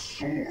 That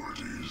sword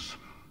is...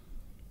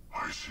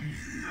 I see.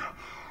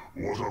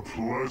 What a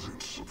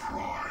pleasant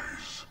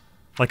surprise.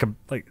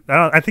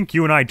 I think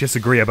you and I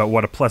disagree about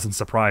what a pleasant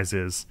surprise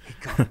is. He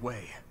got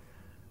away.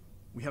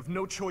 We have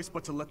no choice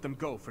but to let them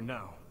go for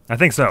now. I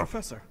think so.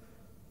 Professor,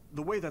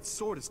 the way that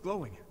sword is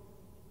glowing,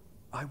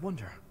 I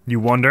wonder. You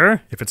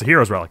wonder if it's a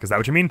hero's relic, is that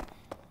what you mean?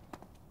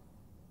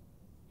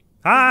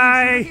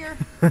 Hi!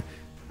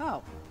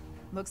 Oh,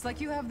 looks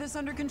like you have this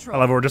under control. I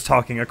love how we're just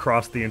talking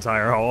across the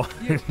entire hall.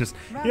 Just,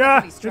 round up yeah,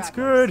 any it's stragglers.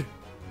 good.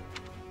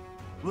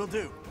 Will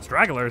do.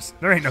 Stragglers?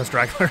 There ain't no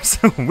stragglers.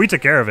 We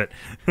took care of it.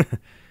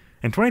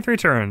 In 23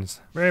 turns.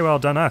 Very well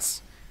done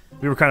us.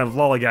 We were kind of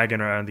lollygagging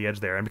around the edge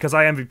there, and because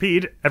I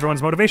MVP'd,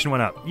 everyone's motivation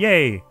went up.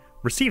 Yay!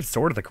 Received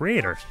Sword of the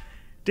Creator.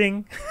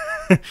 Ding.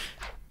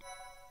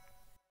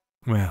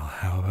 Well,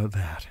 how about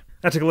that?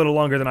 That took a little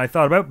longer than I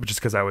thought about, but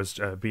just because I was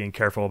being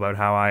careful about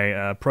how I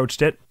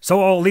approached it.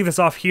 So I'll leave this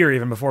off here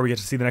even before we get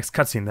to see the next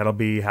cutscene. That'll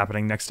be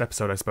happening next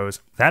episode, I suppose.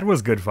 That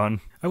was good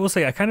fun. I will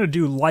say, I kind of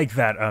do like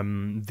that,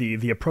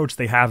 the approach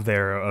they have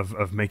there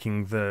of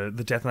making the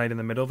Death Knight in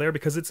the middle there,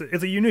 because it's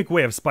a unique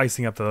way of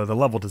spicing up the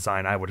level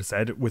design, I would have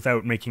said,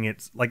 without making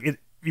it, like,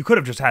 you could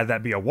have just had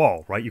that be a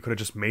wall, right? You could have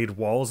just made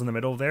walls in the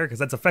middle there, because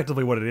that's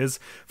effectively what it is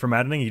for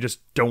Maddening. You just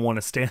don't want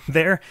to stand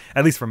there,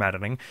 at least for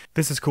Maddening.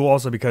 This is cool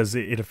also because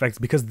it affects,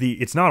 because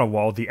it's not a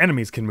wall, the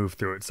enemies can move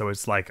through it. So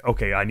it's like,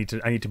 okay, I need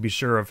to be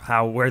sure of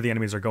where the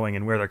enemies are going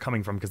and where they're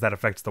coming from, because that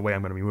affects the way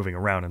I'm going to be moving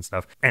around and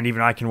stuff. And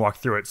even I can walk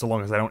through it so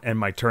long as I don't end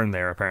my turn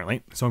there,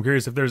 apparently. So I'm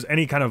curious if there's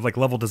any kind of like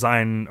level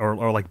design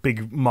or like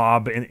big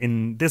mob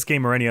in this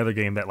game or any other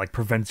game that like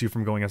prevents you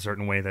from going a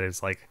certain way that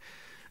is like,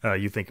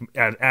 you think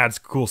adds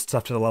cool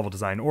stuff to the level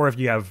design, or if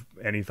you have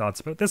any thoughts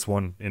about this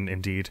one,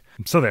 indeed.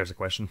 So there's a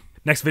question.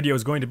 Next video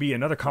is going to be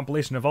another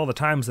compilation of all the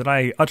times that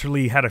I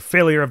utterly had a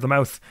failure of the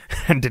mouth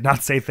and did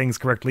not say things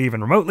correctly even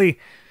remotely.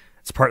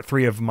 It's part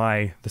 3 of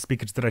the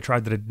speakage that I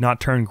tried that did not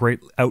turn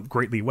out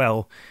greatly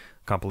well.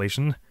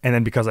 compilation. And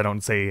then because I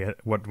don't say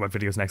what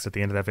video is next at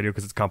the end of that video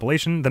because it's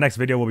compilation, the next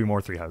video will be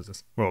more Three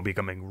Houses. We'll be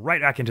coming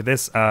right back into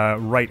this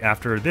right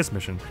after this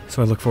mission.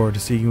 So I look forward to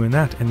seeing you in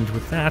that. And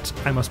with that,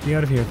 I must be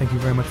out of here. Thank you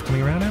very much for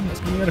coming around. I'm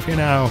just getting out of here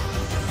now.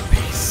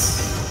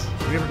 Peace.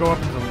 Did we ever go up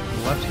to the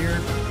left here?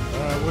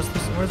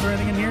 Was there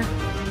anything in here?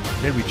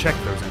 Did we check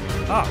those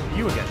anything? Ah,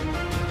 you again.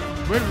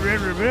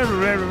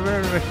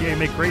 Yeah, you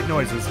make great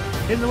noises.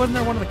 Wasn't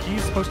there one of the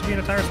keys supposed to be in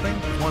a tire spring?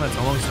 One that's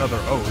amongst other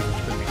O's,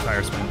 which could be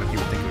tire spring, but you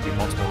would think it would be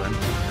multiple then. I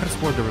could have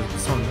sworn there was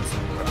something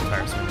about the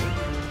tire spring.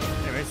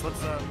 Anyways,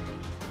 let's